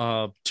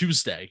on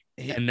Tuesday.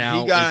 And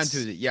now he got it on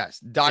Tuesday. Yes.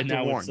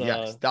 Dr. Warren.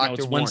 Yes.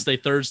 Dr. Warren. Wednesday,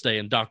 Thursday,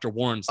 and Dr.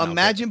 Warren's.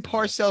 Imagine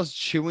Parcells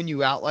chewing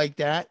you out like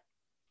that.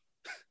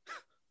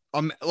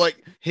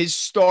 Like his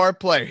star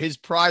player, his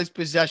prized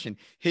possession,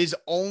 his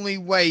only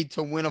way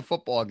to win a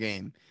football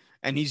game.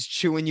 And he's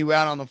chewing you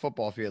out on the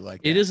football field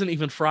like that. It isn't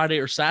even Friday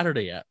or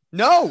Saturday yet.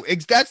 No,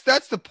 that's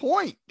the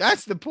point.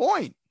 That's the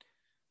point.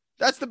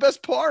 That's the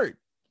best part.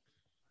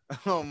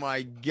 Oh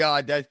my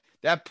God,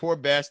 that poor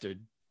bastard.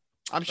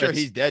 I'm sure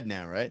he's dead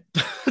now, right?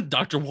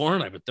 Dr.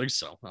 Warren, I would think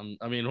so.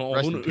 I mean,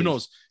 who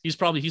knows? He's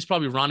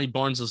probably Ronnie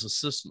Barnes'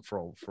 assistant for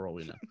all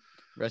we know.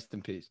 Rest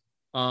in peace.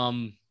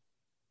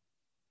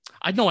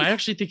 I know. I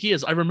actually think he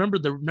is. I remember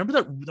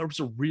that there was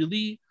a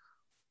really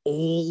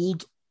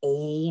old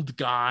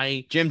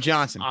guy, Jim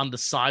Johnson, on the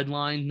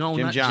sideline. No,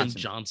 not Jim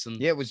Johnson.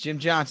 Yeah, it was Jim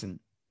Johnson.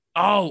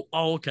 Oh,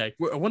 okay.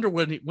 I wonder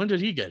when did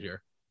he get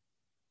here?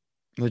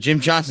 Well, Jim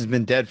Johnson's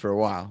been dead for a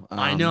while.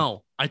 I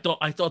know. I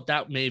thought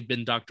that may have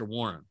been Dr.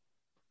 Warren.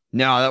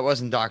 No, that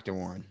wasn't Dr.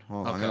 Warren.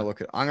 Hold on,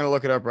 okay. I'm gonna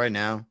look it up right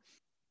now. All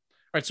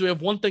right, so we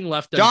have one thing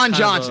left. John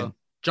Johnson.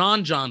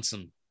 John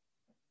Johnson.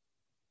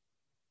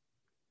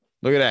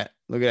 Look at that.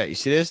 You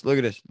see this? Look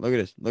at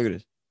this.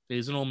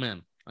 He's an old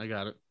man. I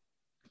got it.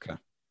 Okay.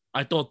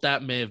 I thought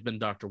that may have been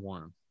Dr.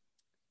 Warren.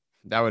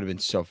 That would have been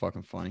so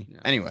fucking funny. Yeah.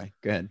 Anyway,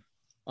 go ahead.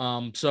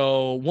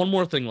 So one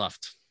more thing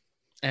left.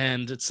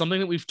 And it's something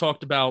that we've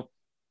talked about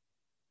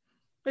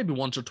maybe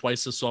once or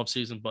twice this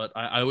offseason, but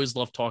I always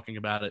love talking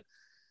about it.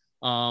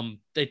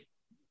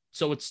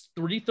 So it's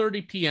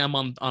 3:30 p.m.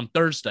 on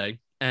Thursday,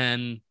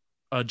 and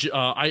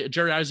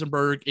Jerry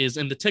Eisenberg is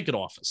in the ticket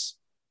office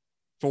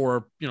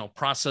for,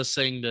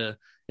 processing the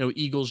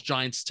Eagles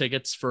Giants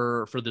tickets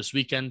for this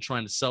weekend,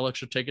 trying to sell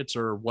extra tickets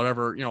or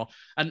whatever.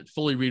 I didn't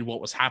fully read what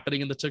was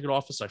happening in the ticket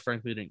office. I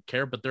frankly didn't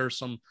care, but there are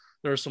some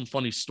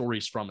funny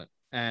stories from it.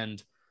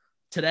 And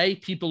today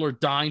people are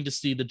dying to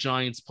see the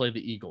Giants play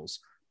the Eagles,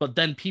 but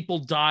then people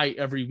die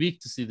every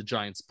week to see the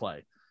Giants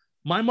play.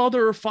 My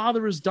mother or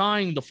father is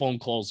dying, the phone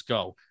calls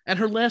go, and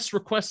her last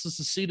request is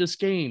to see this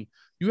game.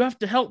 You have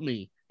to help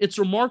me. It's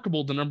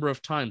remarkable the number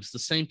of times the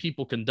same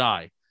people can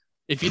die.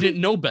 If you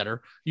didn't know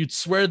better, you'd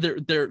swear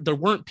there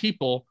weren't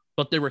people,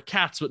 but there were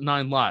cats with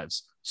 9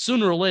 lives.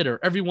 Sooner or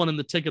later, everyone in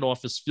the ticket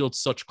office fields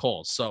such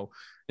calls. So,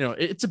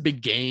 it's a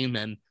big game,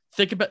 and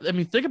think about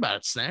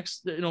it,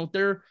 Snacks.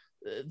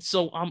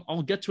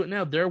 I'll get to it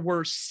now. There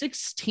were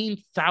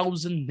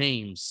 16,000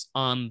 names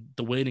on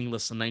the waiting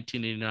list in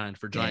 1989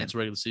 for Giants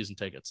regular season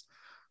tickets.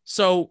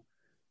 So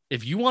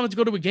if you wanted to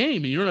go to a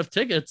game and you don't have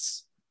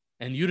tickets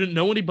and you didn't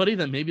know anybody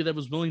that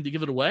was willing to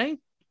give it away,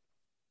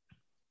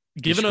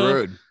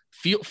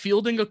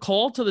 fielding a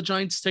call to the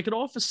Giants ticket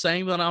office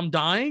saying that I'm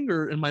dying,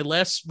 and my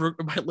last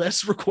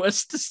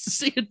request is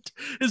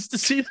to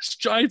see this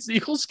Giants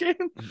Eagles game.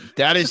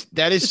 That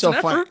is so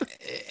fun,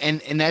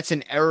 and that's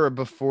an era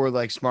before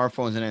like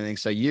smartphones and anything.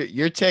 So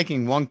you're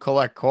taking one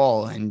collect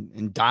call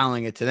and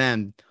dialing it to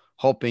them,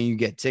 hoping you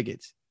get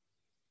tickets,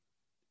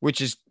 which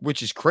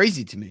is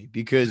crazy to me,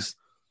 because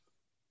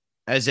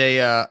as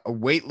a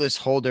wait list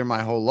holder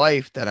my whole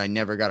life that I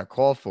never got a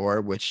call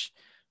for, which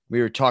we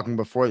were talking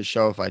before the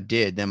show. If I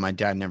did, then my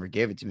dad never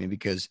gave it to me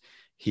because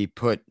he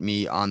put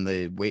me on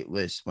the wait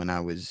list when I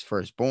was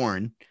first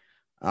born.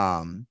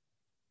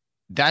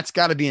 That's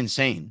got to be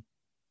insane.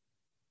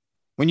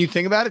 When you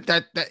think about it,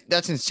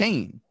 that's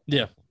insane.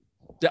 Yeah.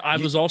 I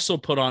was also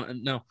put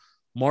on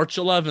March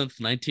 11th,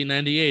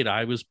 1998.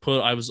 I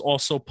was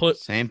also put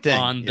same thing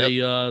on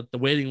the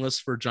waiting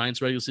list for Giants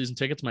regular season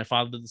tickets. My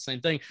father did the same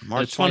thing.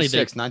 March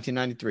 26th,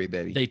 1993,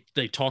 baby.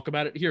 They talk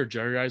about it here.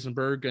 Jerry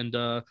Eisenberg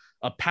and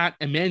Pat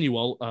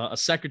Emanuel, a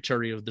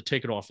secretary of the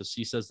ticket office.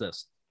 He says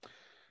this: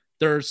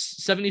 there's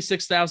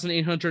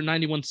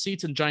 76,891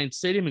 seats in Giants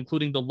Stadium,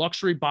 including the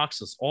luxury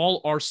boxes.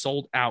 All are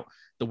sold out.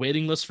 The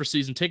waiting list for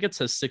season tickets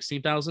has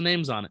 16,000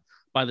 names on it.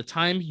 By the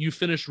time you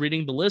finish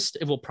reading the list,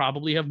 it will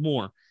probably have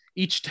more.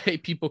 Each day,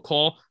 people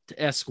call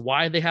to ask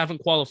why they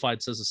haven't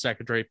qualified, says the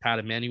Secretary, Pat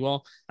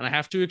Emanuel. And I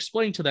have to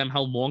explain to them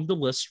how long the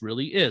list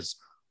really is.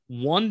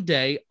 One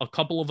day, a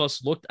couple of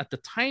us looked at the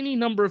tiny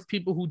number of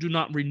people who do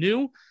not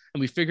renew, and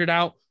we figured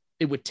out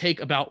it would take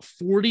about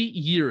 40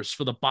 years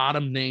for the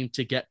bottom name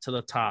to get to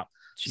the top.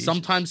 Jesus.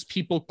 Sometimes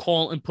people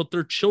call and put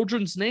their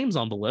children's names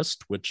on the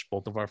list, which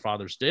both of our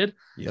fathers did.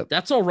 Yep.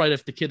 That's all right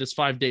if the kid is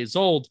 5 days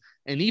old.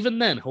 And even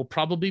then, he'll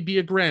probably be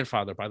a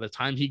grandfather by the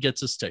time he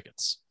gets his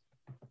tickets.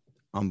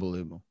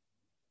 Unbelievable.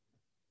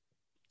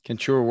 Can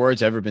truer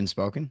words ever been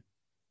spoken?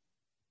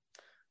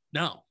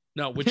 No,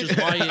 which is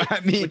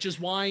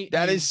why.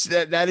 that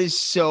is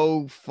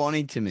so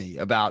funny to me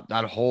about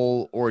that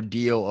whole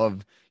ordeal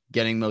of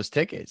getting those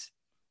tickets.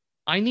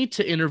 I need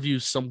to interview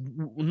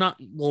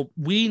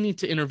we need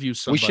to interview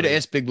somebody. We should have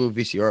asked Big Blue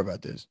VCR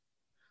about this.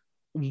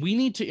 We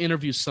need to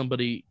interview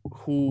somebody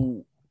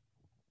who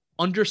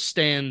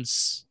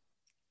understands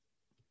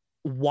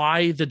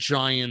why the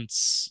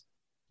Giants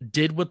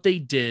did what they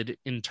did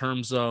in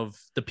terms of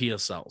the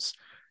PSLs.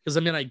 Because, I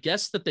mean, I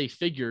guess that they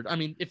figured, I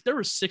mean, if there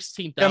were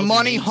 16,000. They're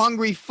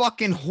money-hungry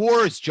fucking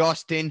whores,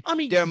 Justin. I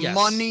mean, they're yes.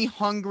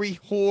 money-hungry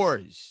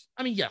whores.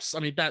 I mean, yes.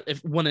 I mean, that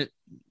if when it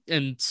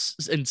in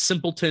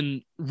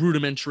simpleton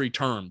rudimentary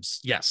terms,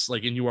 yes.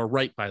 Like, and you are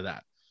right by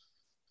that.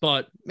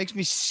 But makes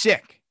me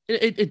sick.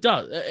 It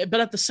does. But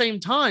at the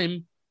same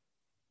time,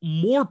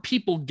 more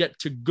people get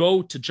to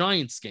go to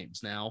Giants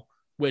games now,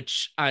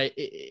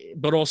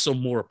 but also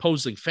more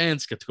opposing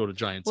fans get to go to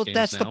Giants games now.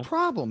 Well, that's the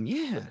problem.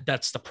 Yeah.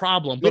 That's the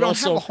problem. We but don't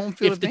also, have a home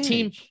field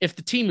advantage. If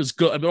the team is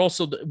good, but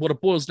also what it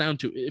boils down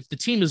to, if the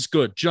team is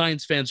good,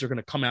 Giants fans are going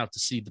to come out to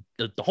see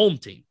the home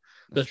team.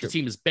 But if the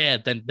team is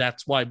bad, then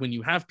that's why when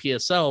you have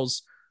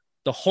PSLs,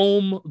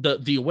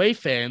 the away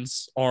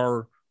fans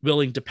are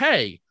willing to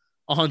pay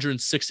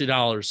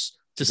 $160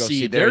 to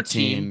see their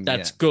team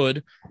that's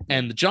good,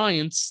 and the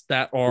Giants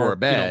that are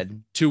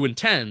bad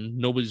 2-10,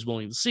 nobody's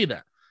willing to see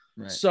that.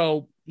 Right.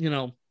 So,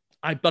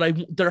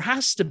 there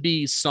has to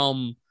be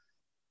some,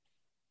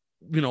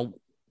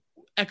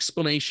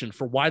 explanation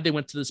for why they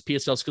went to this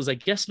PSLs. Because I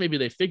guess maybe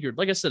they figured,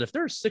 like I said, if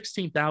there are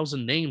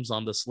 16,000 names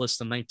on this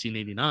list in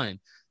 1989,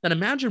 then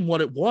imagine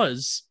what it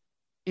was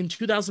in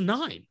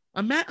 2009.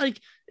 I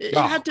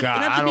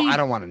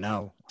don't want to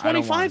know.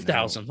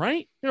 25,000,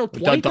 right?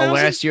 20,000. The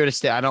last year to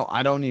stay. I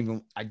don't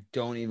even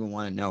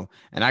want to know.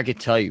 And I could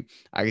tell you,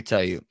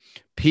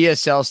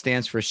 PSL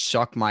stands for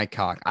suck my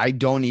cock. I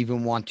don't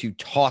even want to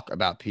talk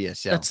about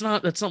PSL. That's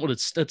not what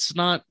that's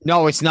not.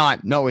 No, it's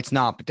not.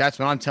 But that's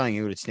what I'm telling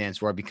you what it stands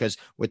for, because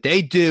what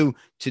they do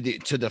to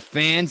the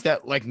fans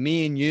that like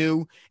me and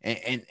you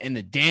and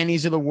the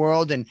Dannies of the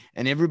world and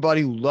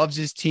everybody who loves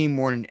his team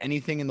more than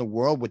anything in the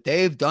world, what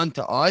they've done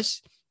to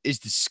us is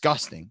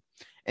disgusting.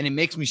 And it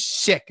makes me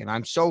sick. And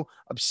I'm so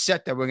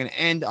upset that we're going to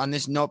end on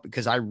this note,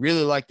 because I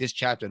really like this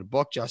chapter of the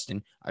book,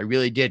 Justin. I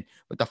really did.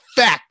 But the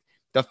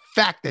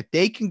fact that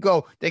they can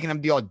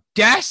have the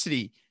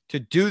audacity to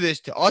do this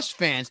to us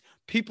fans,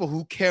 people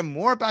who care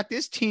more about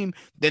this team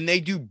than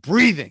they do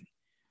breathing.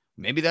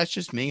 Maybe that's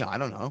just me. I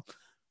don't know.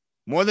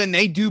 More than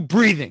they do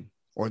breathing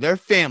or their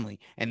family.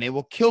 And they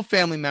will kill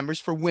family members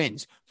for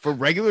wins, for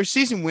regular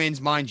season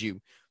wins, mind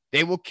you.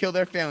 They will kill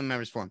their family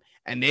members for them.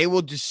 And they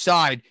will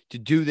decide to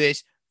do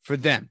this for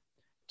them,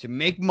 to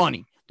make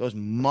money. Those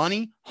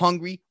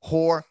money-hungry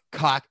whore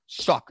cock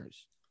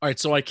suckers. All right,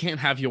 so I can't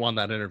have you on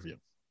that interview.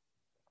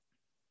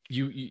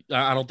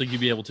 I don't think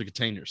you'd be able to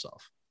contain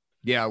yourself.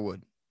 Yeah, I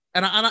would.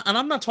 And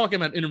I'm not talking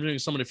about interviewing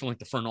somebody from like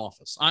the front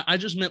office. I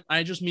just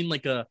mean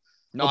like a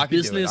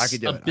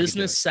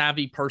business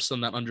savvy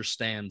person that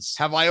understands.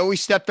 Have I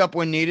always stepped up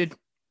when needed?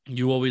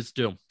 You always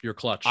do. You're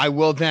clutch. I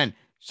will then.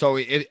 So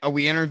are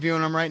we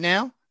interviewing them right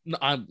now? No,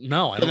 I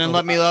don't. And then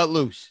let me let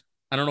loose.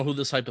 I don't know who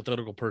this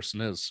hypothetical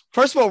person is.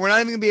 First of all, we're not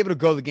even going to be able to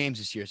go to the games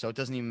this year, so it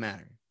doesn't even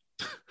matter.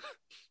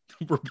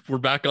 we're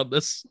back on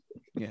this.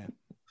 Yeah.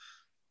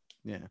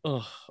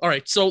 All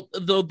right. So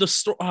the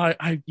story.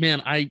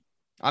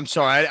 I'm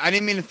sorry. I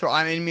didn't mean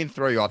to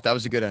throw you off. That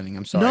was a good ending.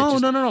 I'm sorry.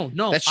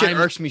 No. That shit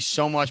irks me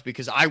so much,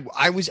 because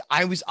I was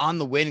on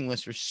the waiting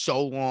list for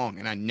so long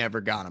and I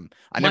never got him.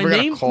 I never got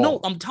a call. No,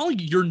 I'm telling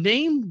you, your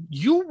name,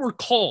 you were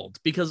called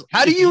because.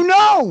 How do you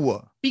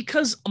know?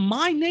 Because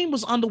my name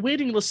was on the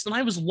waiting list and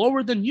I was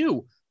lower than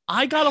you.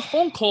 I got a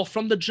phone call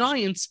from the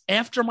Giants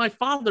after my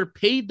father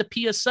paid the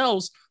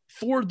PSLs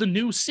for the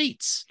new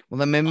seats. Well,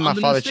 then maybe my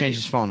father changed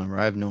his phone number.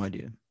 I have no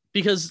idea.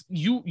 Because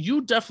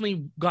you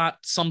definitely got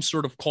some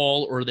sort of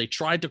call, or they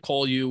tried to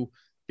call you,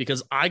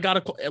 because I got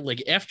a call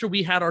like after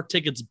we had our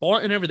tickets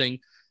bought and everything.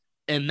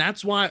 And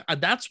that's why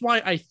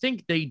I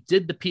think they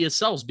did the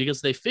PSLs,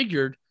 because they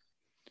figured,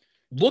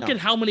 look at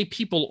how many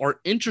people are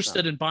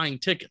interested in buying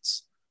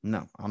tickets.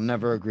 No, I'll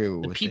never agree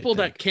with the people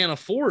that can't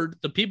afford,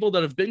 the people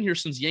that have been here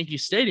since Yankee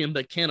Stadium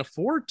that can't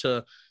afford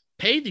to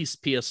pay these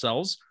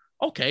PSLs.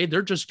 Okay,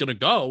 they're just going to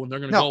go and they're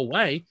going to go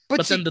away.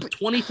 But then the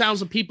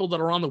 20,000 people that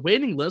are on the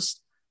waiting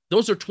list,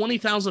 those are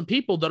 20,000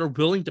 people that are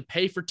willing to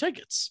pay for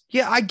tickets.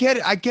 Yeah, I get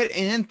it.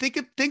 And then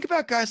think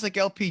about guys like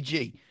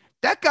LPG.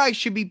 That guy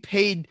should be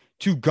paid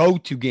to go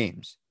to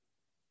games.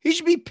 He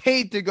should be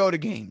paid to go to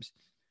games.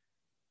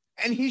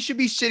 And he should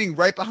be sitting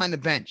right behind the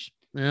bench.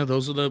 Yeah,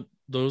 that's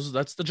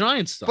the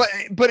Giants stuff.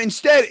 But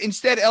instead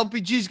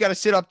LPG's got to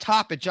sit up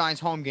top at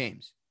Giants home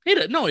games. He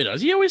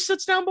does. He always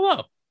sits down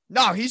below.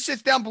 No, he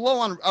sits down below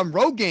on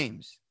road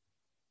games.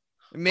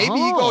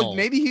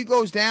 Maybe he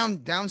goes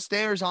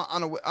downstairs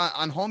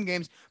on home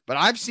games, but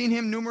I've seen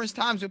him numerous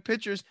times with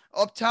pitchers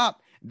up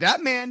top.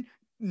 That man,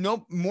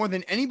 no more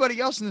than anybody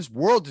else in this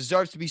world,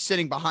 deserves to be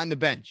sitting behind the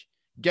bench,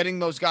 getting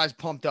those guys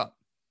pumped up.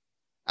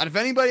 Out of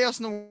anybody else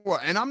in the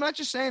world, and I'm not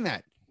just saying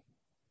that.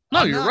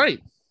 No, you're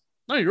right.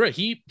 No, you're right.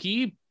 He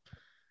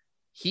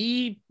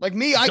like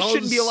me. I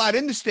shouldn't be allowed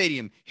in the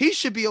stadium. He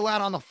should be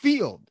allowed on the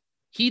field.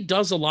 He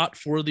does a lot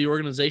for the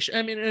organization.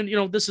 I mean,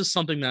 and this is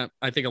something that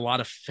I think a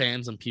lot of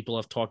fans and people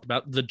have talked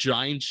about. The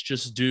Giants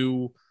just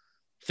do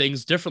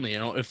things differently.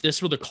 If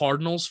this were the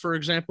Cardinals, for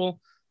example,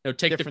 if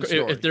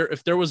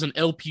there was an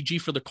LPG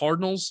for the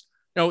Cardinals,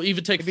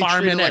 even take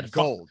Fireman Ed.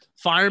 Gold.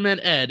 Fireman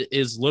Ed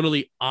is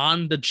literally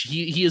on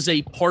he is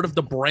a part of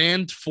the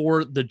brand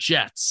for the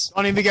Jets.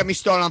 Don't even get me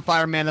started on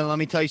Fireman Ed. Let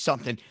me tell you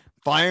something.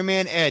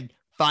 Fireman Ed.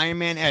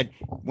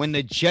 When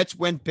the Jets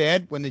went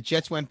bad,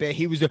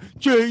 he was the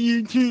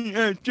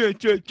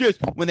Jets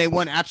when they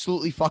won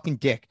absolutely fucking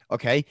dick.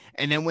 Okay.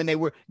 And then when they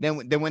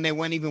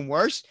went even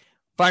worse,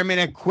 Fireman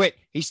Ed quit.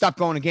 He stopped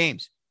going to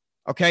games.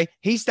 Okay.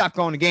 He stopped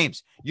going to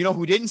games. You know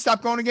who didn't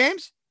stop going to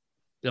games?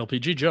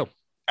 LPG Joe.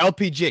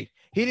 LPG.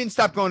 He didn't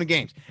stop going to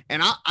games.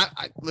 And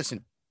I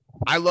listen,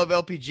 I love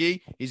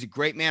LPG. He's a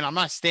great man. I'm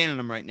not standing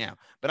him right now,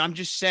 but I'm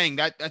just saying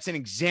that's an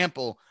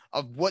example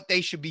of what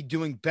they should be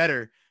doing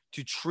better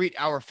to treat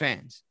our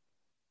fans.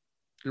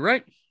 You're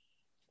right.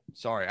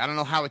 Sorry. I don't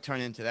know how it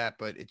turned into that,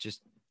 but it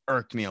just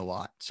irked me a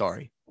lot.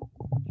 Sorry.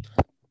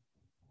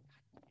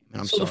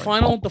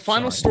 The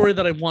final story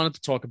that I wanted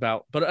to talk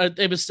about, but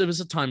it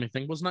was a timing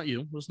thing. It was not you.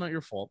 It was not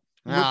your fault.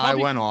 I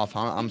went off.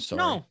 I'm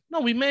sorry.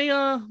 No, we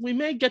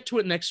may get to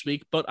it next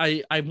week, but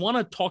I want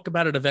to talk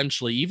about it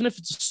eventually, even if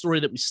it's a story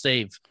that we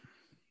save.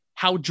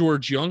 How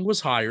George Young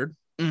was hired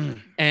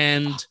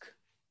and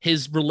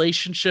his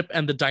relationship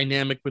and the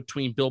dynamic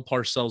between Bill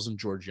Parcells and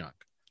George Young.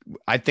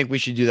 I think we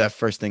should do that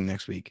first thing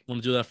next week.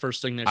 Want to do that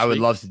first thing next week? I would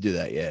love to do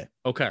that. Yeah.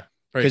 Okay.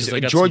 Because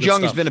George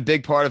Young has been a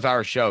big part of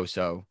our show.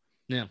 So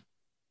yeah.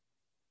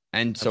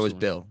 And so is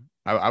Bill.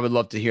 I would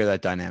love to hear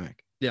that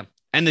dynamic. Yeah.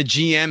 And the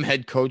GM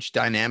head coach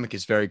dynamic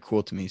is very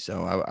cool to me.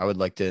 So I would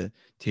like to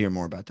hear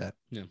more about that.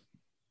 Yeah.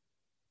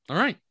 All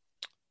right.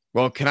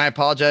 Well, can I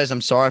apologize?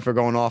 I'm sorry for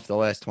going off the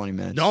last 20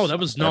 minutes. No,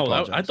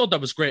 I thought that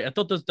was great. I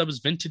thought that was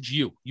vintage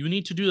you. You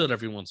need to do that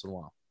every once in a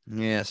while.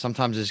 Yeah,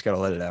 sometimes I just got to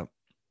let it out.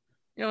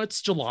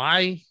 It's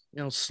July,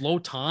 slow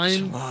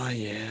time. July,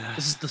 yeah.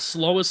 This is the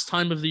slowest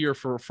time of the year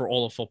for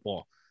all of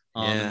football.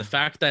 And the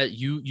fact that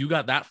you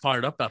got that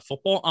fired up about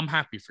football, I'm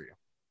happy for you.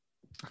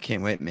 I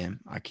can't wait,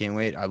 man. I can't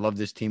wait. I love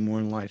this team more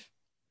in life.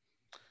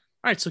 All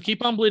right, so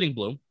keep on bleeding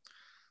blue.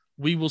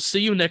 We will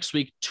see you next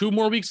week. 2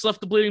 more weeks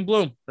left of bleeding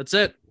blue. That's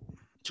it.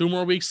 2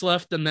 more weeks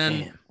left, and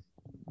then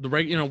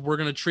we're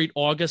gonna treat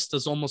August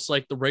as almost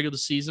like the regular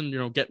season.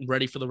 Getting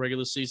ready for the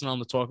regular season on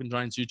the Talking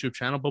Giants YouTube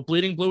channel. But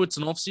bleeding blue, it's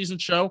an off-season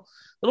show.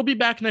 It'll be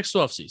back next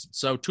off-season.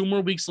 So 2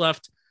 more weeks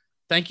left.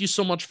 Thank you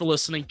so much for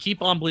listening.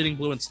 Keep on bleeding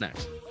blue and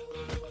snacks.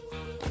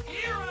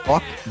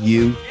 Fuck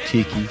you,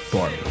 Tiki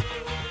Barber.